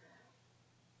 but...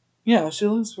 Yeah, she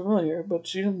looks familiar, but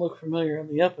she didn't look familiar in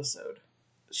the episode.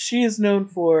 She is known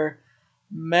for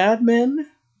Mad Men,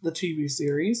 the TV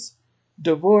series,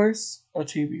 Divorce, a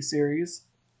TV series,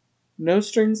 No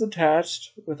Strings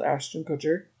Attached with Ashton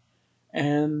Kutcher,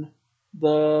 and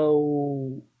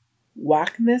the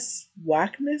Whackness?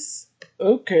 Whackness?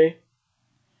 Okay.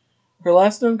 Her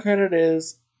last known credit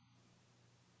is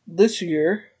this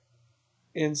year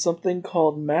in something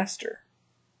called Master.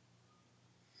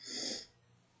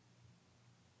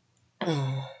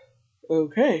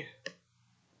 Okay.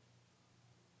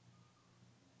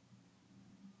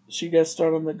 She guest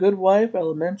starred on The Good Wife,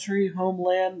 Elementary,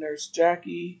 Homeland, Nurse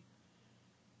Jackie,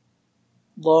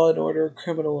 Law and Order,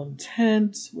 Criminal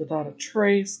Intent, Without a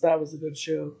Trace, that was a good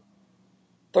show.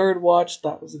 Third Watch,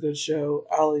 that was a good show.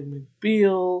 Ally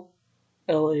McBeal,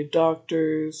 LA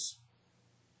Doctors.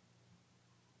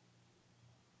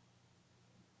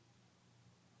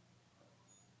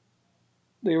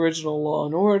 The original Law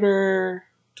and Order,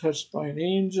 Touched by an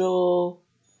Angel,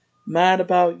 Mad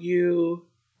About You,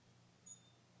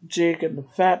 Jake and the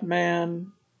Fat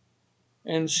Man,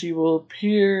 and she will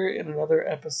appear in another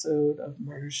episode of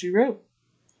Murder, She Wrote.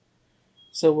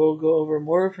 So we'll go over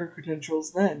more of her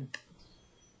credentials then.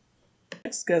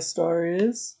 Next guest star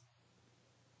is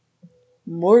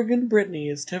Morgan Brittany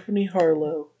as Tiffany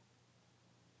Harlow.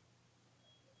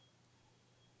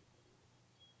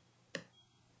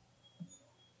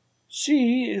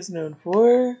 She is known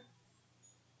for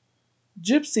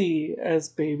Gypsy as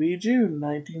Baby June,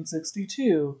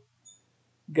 1962,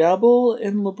 Gabble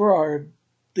and Lebrard,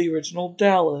 the original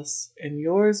Dallas, and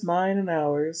Yours, Mine, and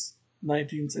Ours,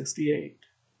 1968.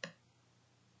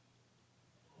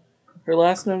 Her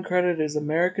last known credit is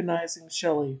Americanizing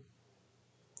Shelley.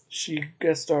 She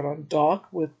guest starred on Doc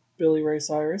with Billy Ray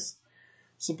Cyrus,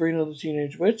 Sabrina the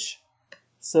Teenage Witch,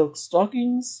 Silk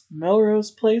Stockings,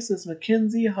 Melrose Place as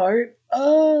Mackenzie Hart.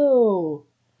 Oh,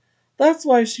 that's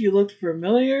why she looked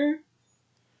familiar.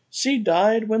 She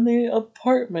died when the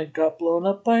apartment got blown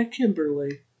up by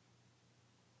Kimberly.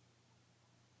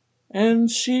 And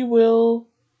she will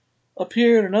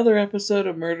appear in another episode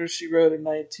of Murder, She Wrote in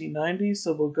 1990,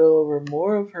 so we'll go over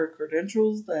more of her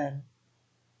credentials then.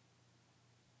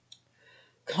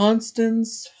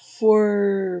 Constance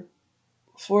Forlun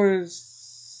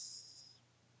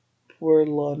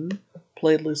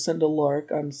played Lucinda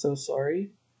Lark. I'm so sorry.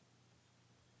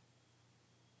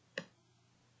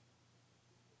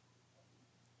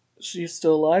 She's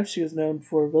still alive. She is known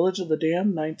for Village of the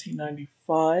Damned,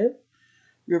 1995,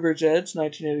 River's Edge,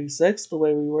 1986, The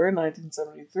Way We Were,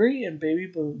 1973, and Baby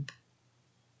Boom.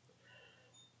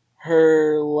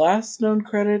 Her last known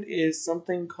credit is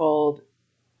something called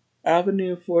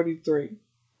Avenue 43.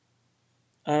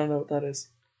 I don't know what that is.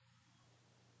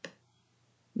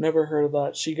 Never heard of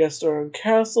that. She guest starred on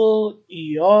Castle,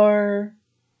 ER,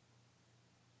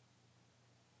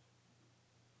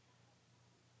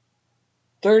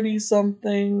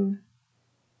 30-something.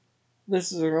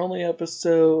 This is her only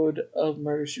episode of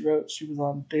Murder, She Wrote. She was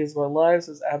on Days of Our Lives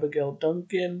as Abigail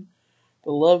Duncan,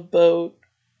 The Love Boat,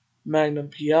 Magnum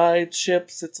P.I.,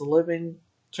 Chips, It's a Living,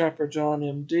 Trapper John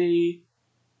M.D.,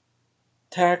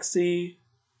 Taxi,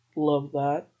 love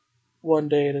that, One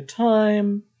Day at a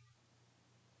Time,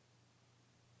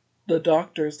 The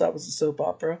Doctors, that was a soap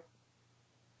opera,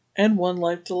 and One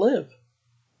Life to Live.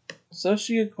 So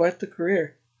she had quite the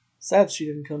career. Sad she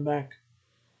didn't come back.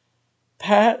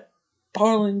 Pat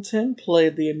Arlington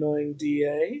played the annoying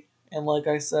DA, and like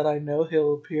I said, I know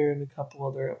he'll appear in a couple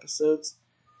other episodes.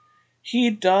 He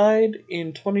died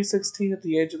in 2016 at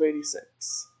the age of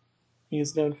 86. He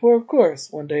is known for, of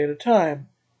course, One Day at a Time,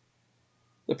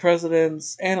 The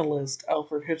President's Analyst,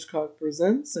 Alfred Hitchcock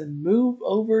Presents, and Move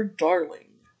Over Darling.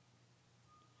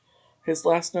 His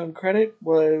last known credit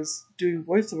was doing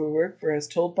voiceover work for As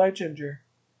Told by Ginger.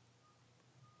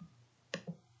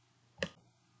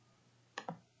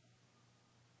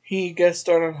 He guest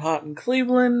starred on Hot in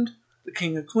Cleveland, The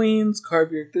King of Queens,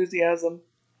 Curb Your Enthusiasm.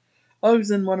 Oh, he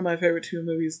was in one of my favorite 2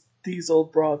 movies, These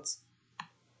Old Broads.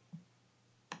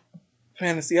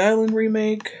 Fantasy Island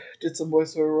remake. Did some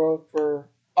voiceover work for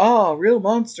Real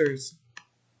Monsters.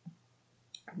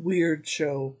 Weird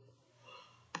show.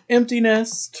 Empty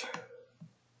Nest.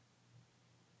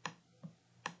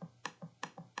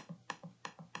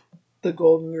 The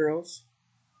Golden Girls.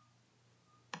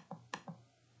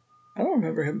 I don't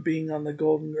remember him being on the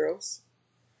Golden Girls.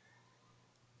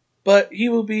 But he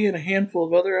will be in a handful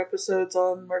of other episodes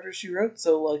on Murder, She Wrote,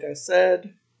 so like I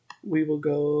said, we will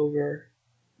go over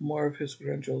more of his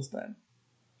credentials then.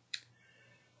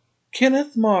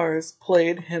 Kenneth Mars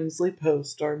played Hemsley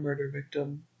Post, our murder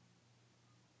victim.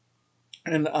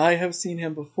 And I have seen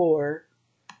him before.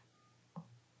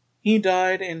 He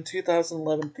died in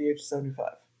 2011 at the age of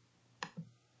 75.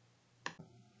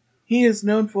 He is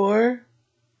known for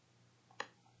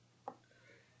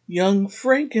Young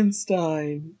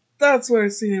Frankenstein. That's where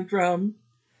I've seen him from.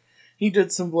 He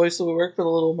did some voiceover work for The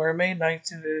Little Mermaid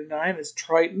 1989 as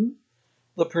Triton,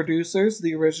 The Producers,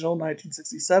 the original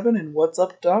 1967, and What's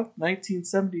Up Doc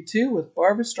 1972 with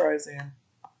Barbra Streisand.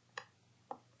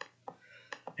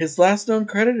 His last known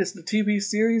credit is the TV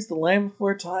series The Land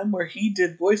Before Time, where he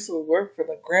did voiceover work for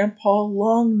the Grandpa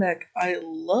Longneck. I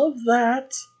love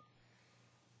that.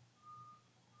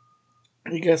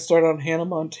 He guest starred on Hannah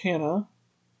Montana.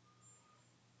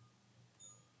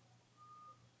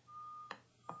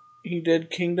 He did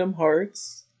Kingdom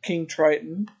Hearts, King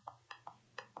Triton.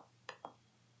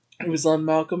 He was on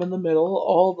Malcolm in the Middle,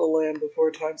 all the Land Before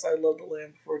Times. I love the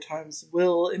Land Before Times.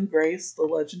 Will and Grace, The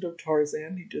Legend of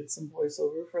Tarzan. He did some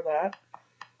voiceover for that.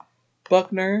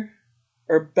 Becker,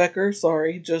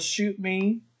 Just Shoot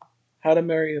Me. How to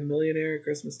Marry a Millionaire,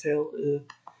 Christmas Tale.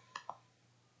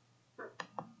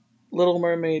 Little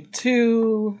Mermaid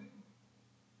 2.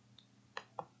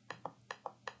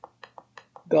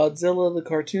 Godzilla, the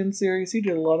cartoon series. He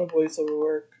did a lot of voiceover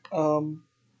work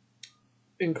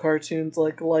in cartoons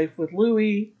like Life with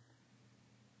Louie,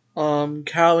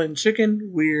 Cow and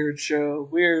Chicken. Weird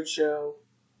show.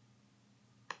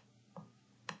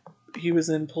 He was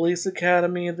in Police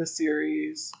Academy, the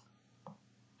series,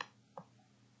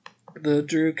 The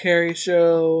Drew Carey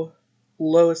Show,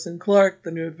 Lois and Clark,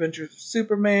 The New Adventures of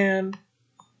Superman,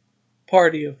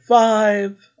 Party of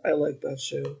Five. I like that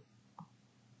show.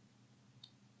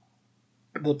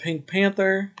 The Pink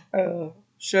Panther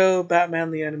show, Batman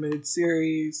the Animated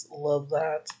Series. Love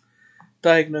that.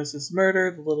 Diagnosis Murder,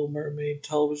 The Little Mermaid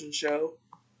television show.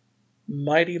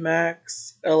 Mighty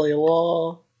Max, LA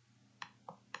Law,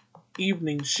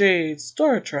 Evening Shade,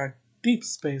 Star Trek, Deep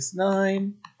Space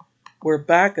Nine, We're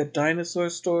Back, A Dinosaur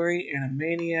Story,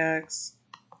 Animaniacs,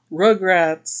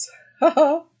 Rugrats,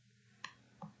 haha,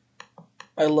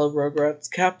 I love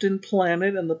Rugrats, Captain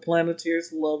Planet and the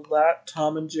Planeteers, love that,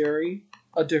 Tom and Jerry,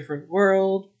 A Different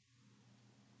World,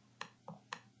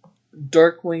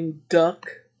 Darkwing Duck,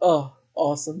 oh,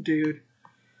 awesome dude.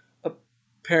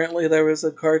 Apparently there was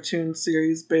a cartoon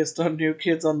series based on New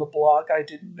Kids on the Block, I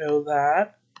didn't know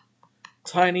that.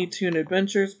 Tiny Toon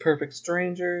Adventures, Perfect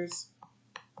Strangers,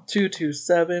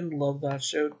 227, love that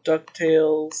show.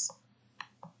 DuckTales,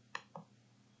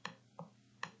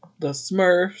 The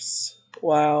Smurfs,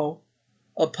 wow.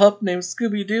 A Pup Named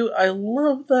Scooby-Doo, I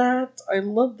love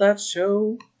that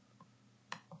show.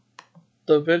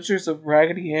 The Adventures of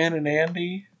Raggedy Ann and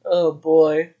Andy, oh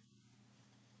boy.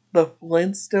 The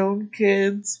Flintstone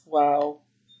Kids, wow.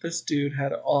 This dude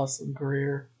had an awesome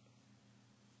career.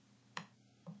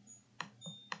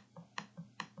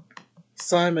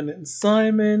 Simon and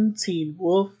Simon, Teen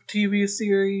Wolf TV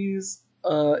series,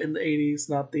 in the 80s,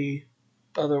 not the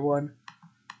other one.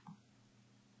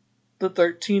 The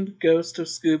 13th Ghost of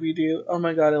Scooby-Doo, oh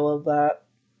my god, I love that.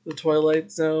 The Twilight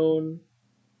Zone,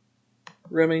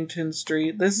 Remington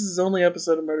Street. This is his only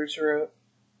episode of Murder, She Wrote.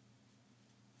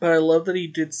 But I love that he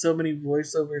did so many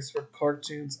voiceovers for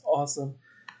cartoons, awesome.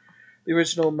 The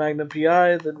original Magnum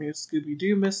P.I., the new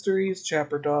Scooby-Doo Mysteries,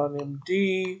 Chapter Dawn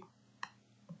M.D.,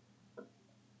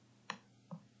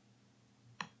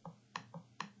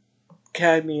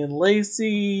 Cagney and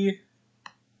Lacey,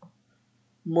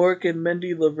 Mork and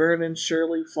Mindy, Laverne and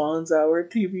Shirley Fawn's Hour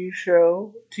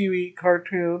TV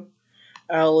cartoon,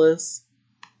 Alice,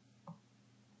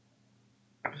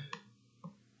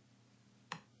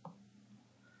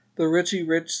 The Richie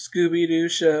Rich Scooby-Doo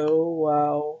Show,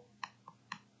 wow.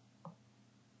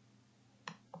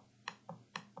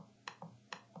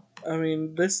 I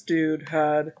mean, this dude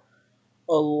had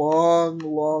a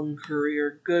long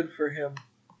career. Good for him.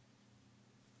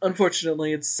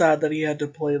 Unfortunately, it's sad that he had to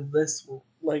play this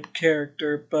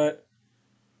character, but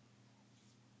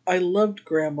I loved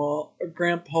Grandpa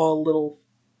Little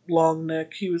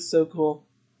Longneck. He was so cool.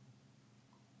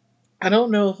 I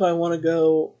don't know if I want to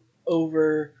go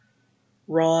over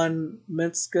Ron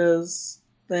Mitska's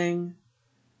thing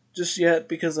just yet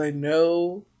because I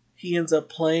know he ends up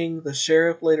playing the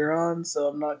sheriff later on, so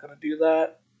I'm not going to do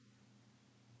that.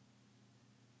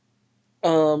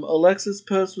 Alexis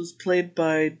Post was played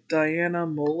by Diana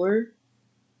Moeller.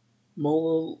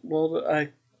 Moeller, I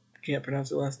can't pronounce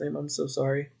her last name. I'm so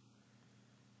sorry.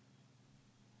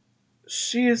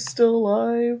 She is still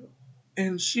alive,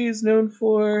 and she is known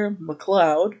for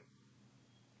McLeod,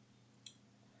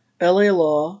 L.A.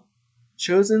 Law,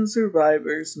 Chosen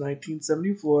Survivors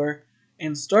 1974,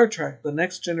 and Star Trek The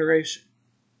Next Generation.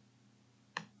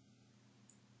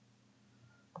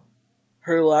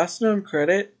 Her last known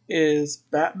credit is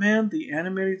Batman the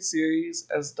Animated Series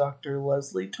as Dr.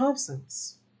 Leslie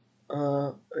Thompson's.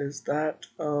 Is that,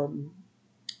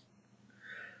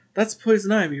 that's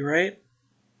Poison Ivy, right?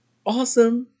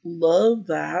 Awesome. Love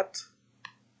that.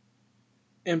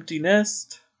 Empty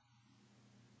Nest.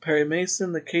 Perry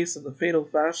Mason, The Case of the Fatal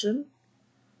Fashion.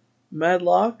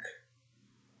 Madlock.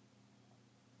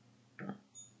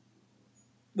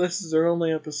 This is her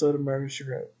only episode of Murder, She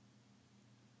Wrote.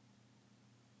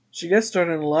 She guest starred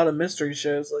in a lot of mystery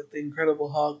shows like The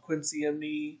Incredible Hulk, Quincy M.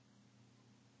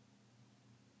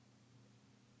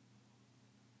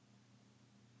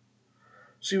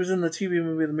 She was in the TV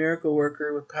movie The Miracle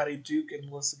Worker with Patty Duke and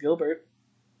Melissa Gilbert.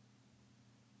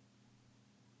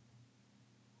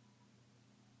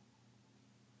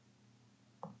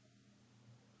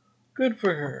 Good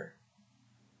for her.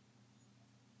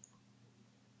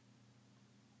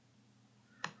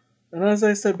 And as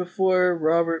I said before,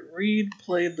 Robert Reed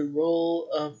played the role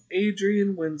of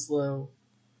Adrian Winslow,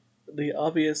 the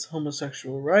obvious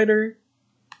homosexual writer.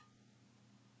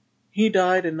 He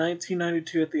died in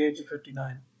 1992 at the age of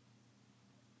 59.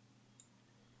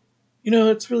 You know,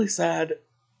 it's really sad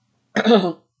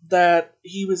that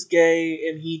he was gay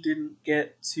and he didn't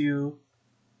get to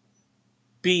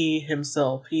be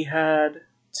himself. He had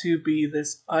to be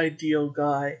this ideal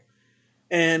guy.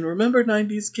 And remember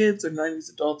 90s kids or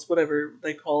 90s adults, whatever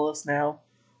they call us now,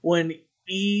 when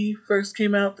E first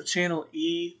came out, the channel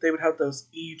E, they would have those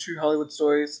E True Hollywood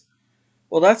Stories.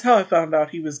 Well, that's how I found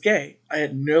out he was gay. I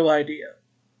had no idea.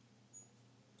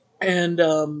 And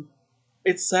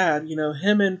it's sad, you know,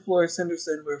 him and Florence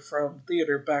Henderson were from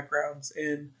theater backgrounds,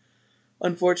 and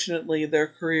unfortunately their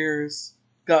careers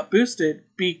got boosted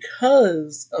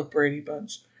because of Brady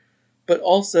Bunch, but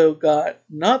also got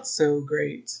not so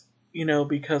great, you know,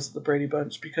 because of the Brady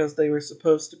Bunch, because they were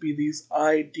supposed to be these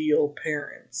ideal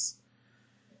parents.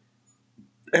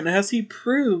 And as he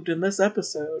proved in this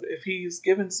episode, if he's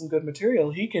given some good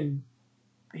material, he can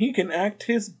act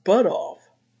his butt off.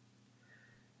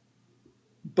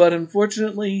 But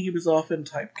unfortunately, he was often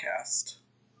typecast.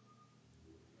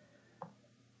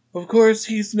 Of course,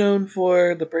 he's known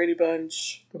for the Brady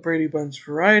Bunch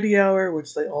Variety Hour,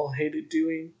 which they all hated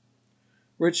doing,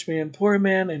 Rich Man, Poor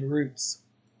Man, and Roots.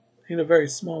 He had a very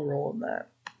small role in that.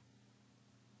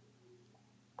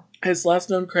 His last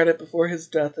known credit before his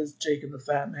death is Jake and the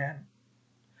Fat Man.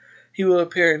 He will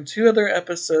appear in 2 other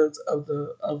episodes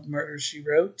of Murder, She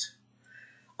Wrote.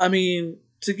 I mean,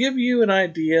 to give you an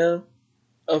idea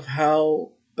of how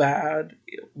bad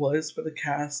it was for the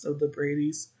cast of the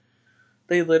Bradys,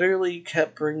 they literally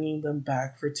kept bringing them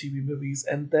back for TV movies,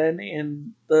 and then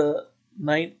in the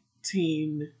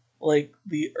 19 like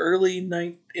the early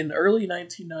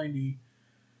 1990,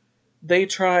 they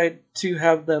tried to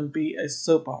have them be a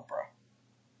soap opera.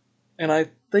 And I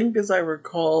think, as I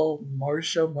recall,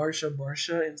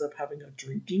 Marsha ends up having a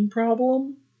drinking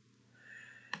problem.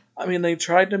 I mean, they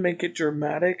tried to make it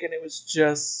dramatic, and it was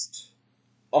just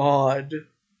odd.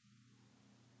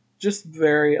 Just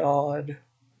very odd.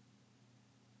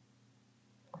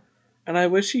 And I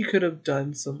wish he could have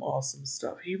done some awesome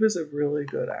stuff. He was a really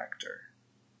good actor.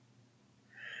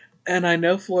 And I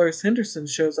know Florence Henderson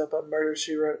shows up on Murder,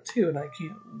 She Wrote too, and I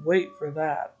can't wait for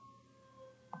that.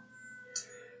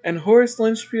 And Horace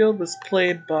Lynchfield was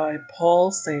played by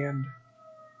Paul Sand.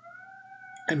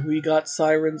 And we got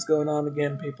sirens going on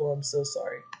again, people. I'm so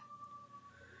sorry.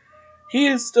 He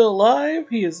is still alive.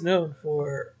 He is known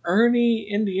for Ernie,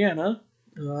 Indiana.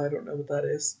 I don't know what that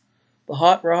is. The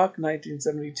Hot Rock,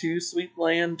 1972. Sweet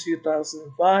Land,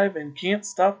 2005. And Can't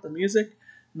Stop the Music,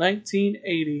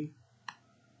 1980.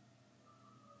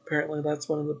 Apparently that's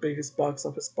one of the biggest box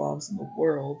office bombs in the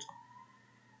world.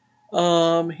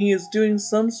 He is doing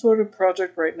some sort of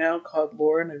project right now called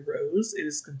Lauren and Rose. It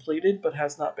is completed but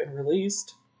has not been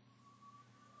released.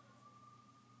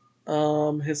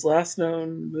 His last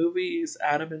known movie is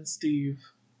Adam and Steve.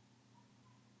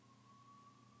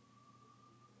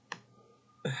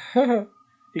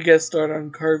 He guest starred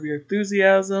on Curb Your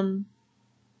Enthusiasm,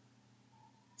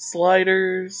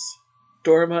 Sliders,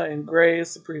 Dorma and Gray,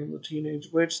 Supreme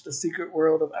Teenage Witch, The Secret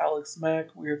World of Alex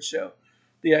Mack, Weird Show,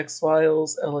 The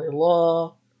X-Files, LA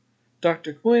Law,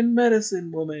 Dr. Quinn,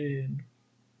 Medicine Woman.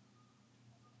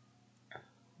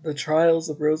 The Trials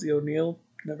of Rosie O'Neill.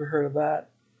 Never heard of that.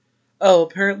 Oh,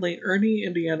 apparently Ernie,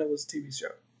 Indiana was a TV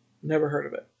show. Never heard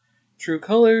of it. True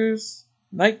Colors.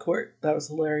 Night Court. That was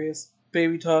hilarious.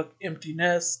 Baby Talk. Empty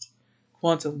Nest.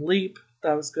 Quantum Leap.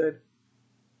 That was good.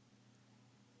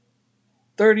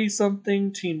 30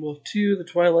 something. Teen Wolf 2. The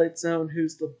Twilight Zone.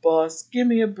 Who's the Boss? Give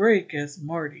Me a Break as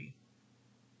Marty.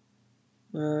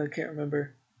 I can't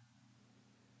remember.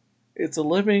 It's a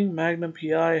Living. Magnum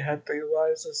PI. Had 3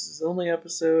 lives. This is the only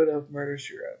episode of Murder,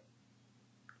 She Wrote.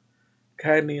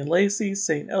 Cagney and Lacey,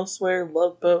 St. Elsewhere,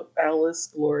 Love Boat, Alice,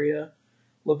 Gloria,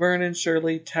 Laverne and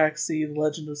Shirley, Taxi, The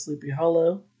Legend of Sleepy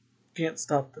Hollow, Can't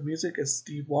Stop the Music as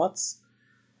Steve Watts,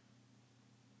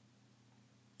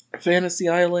 Fantasy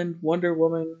Island, Wonder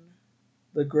Woman,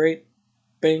 The Great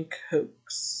Bank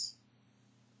Hoax.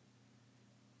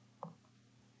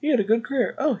 He had a good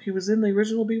career. Oh, he was in the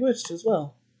original Bewitched as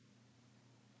well.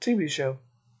 TV show.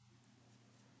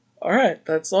 Alright,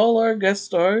 that's all our guest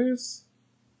stars.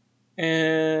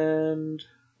 And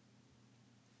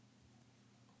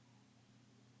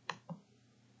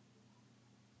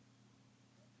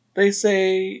they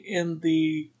say in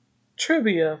the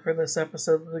trivia for this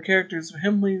episode that the characters of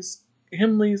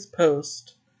Himley's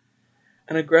Post,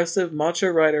 an aggressive macho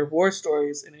writer of war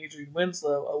stories, and Adrian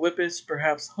Winslow, a whippish,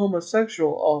 perhaps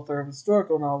homosexual author of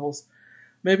historical novels,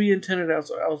 may be intended as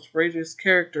outrageous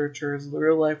caricatures of the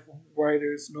real-life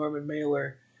writers Norman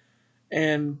Mailer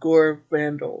and Gore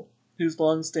Vandal, whose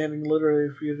long-standing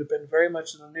literary feud had been very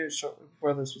much in the news shortly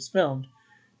before this was filmed.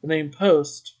 The name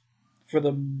Post for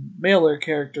the Mailer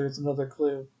character is another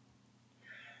clue.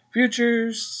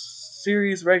 Future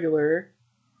series regular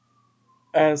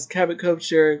as Cabot Cove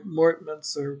Sheriff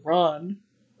Mortmancer Ron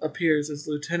appears as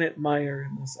Lieutenant Meyer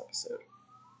in this episode.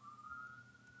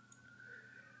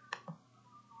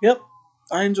 Yep,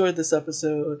 I enjoyed this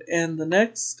episode, and the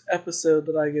next episode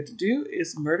that I get to do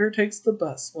is Murder Takes the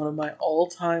Bus, one of my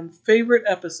all-time favorite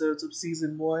episodes of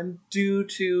Season 1 due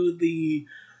to the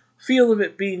feel of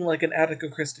it being like an Agatha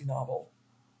Christie novel.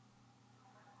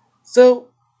 So,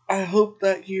 I hope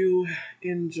that you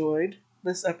enjoyed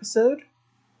this episode,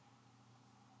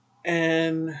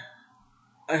 and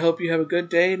I hope you have a good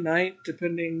day, night,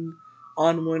 depending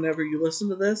on whenever you listen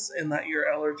to this, and that your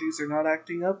allergies are not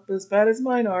acting up as bad as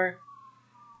mine are.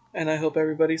 And I hope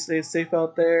everybody stays safe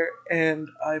out there, and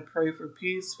I pray for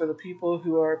peace for the people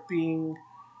who are being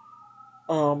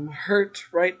hurt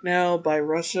right now by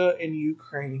Russia and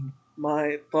Ukraine.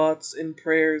 My thoughts and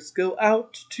prayers go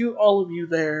out to all of you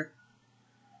there,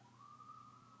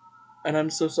 and I'm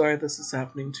so sorry this is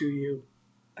happening to you.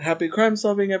 Happy crime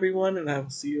solving, everyone, and I will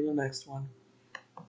see you in the next one.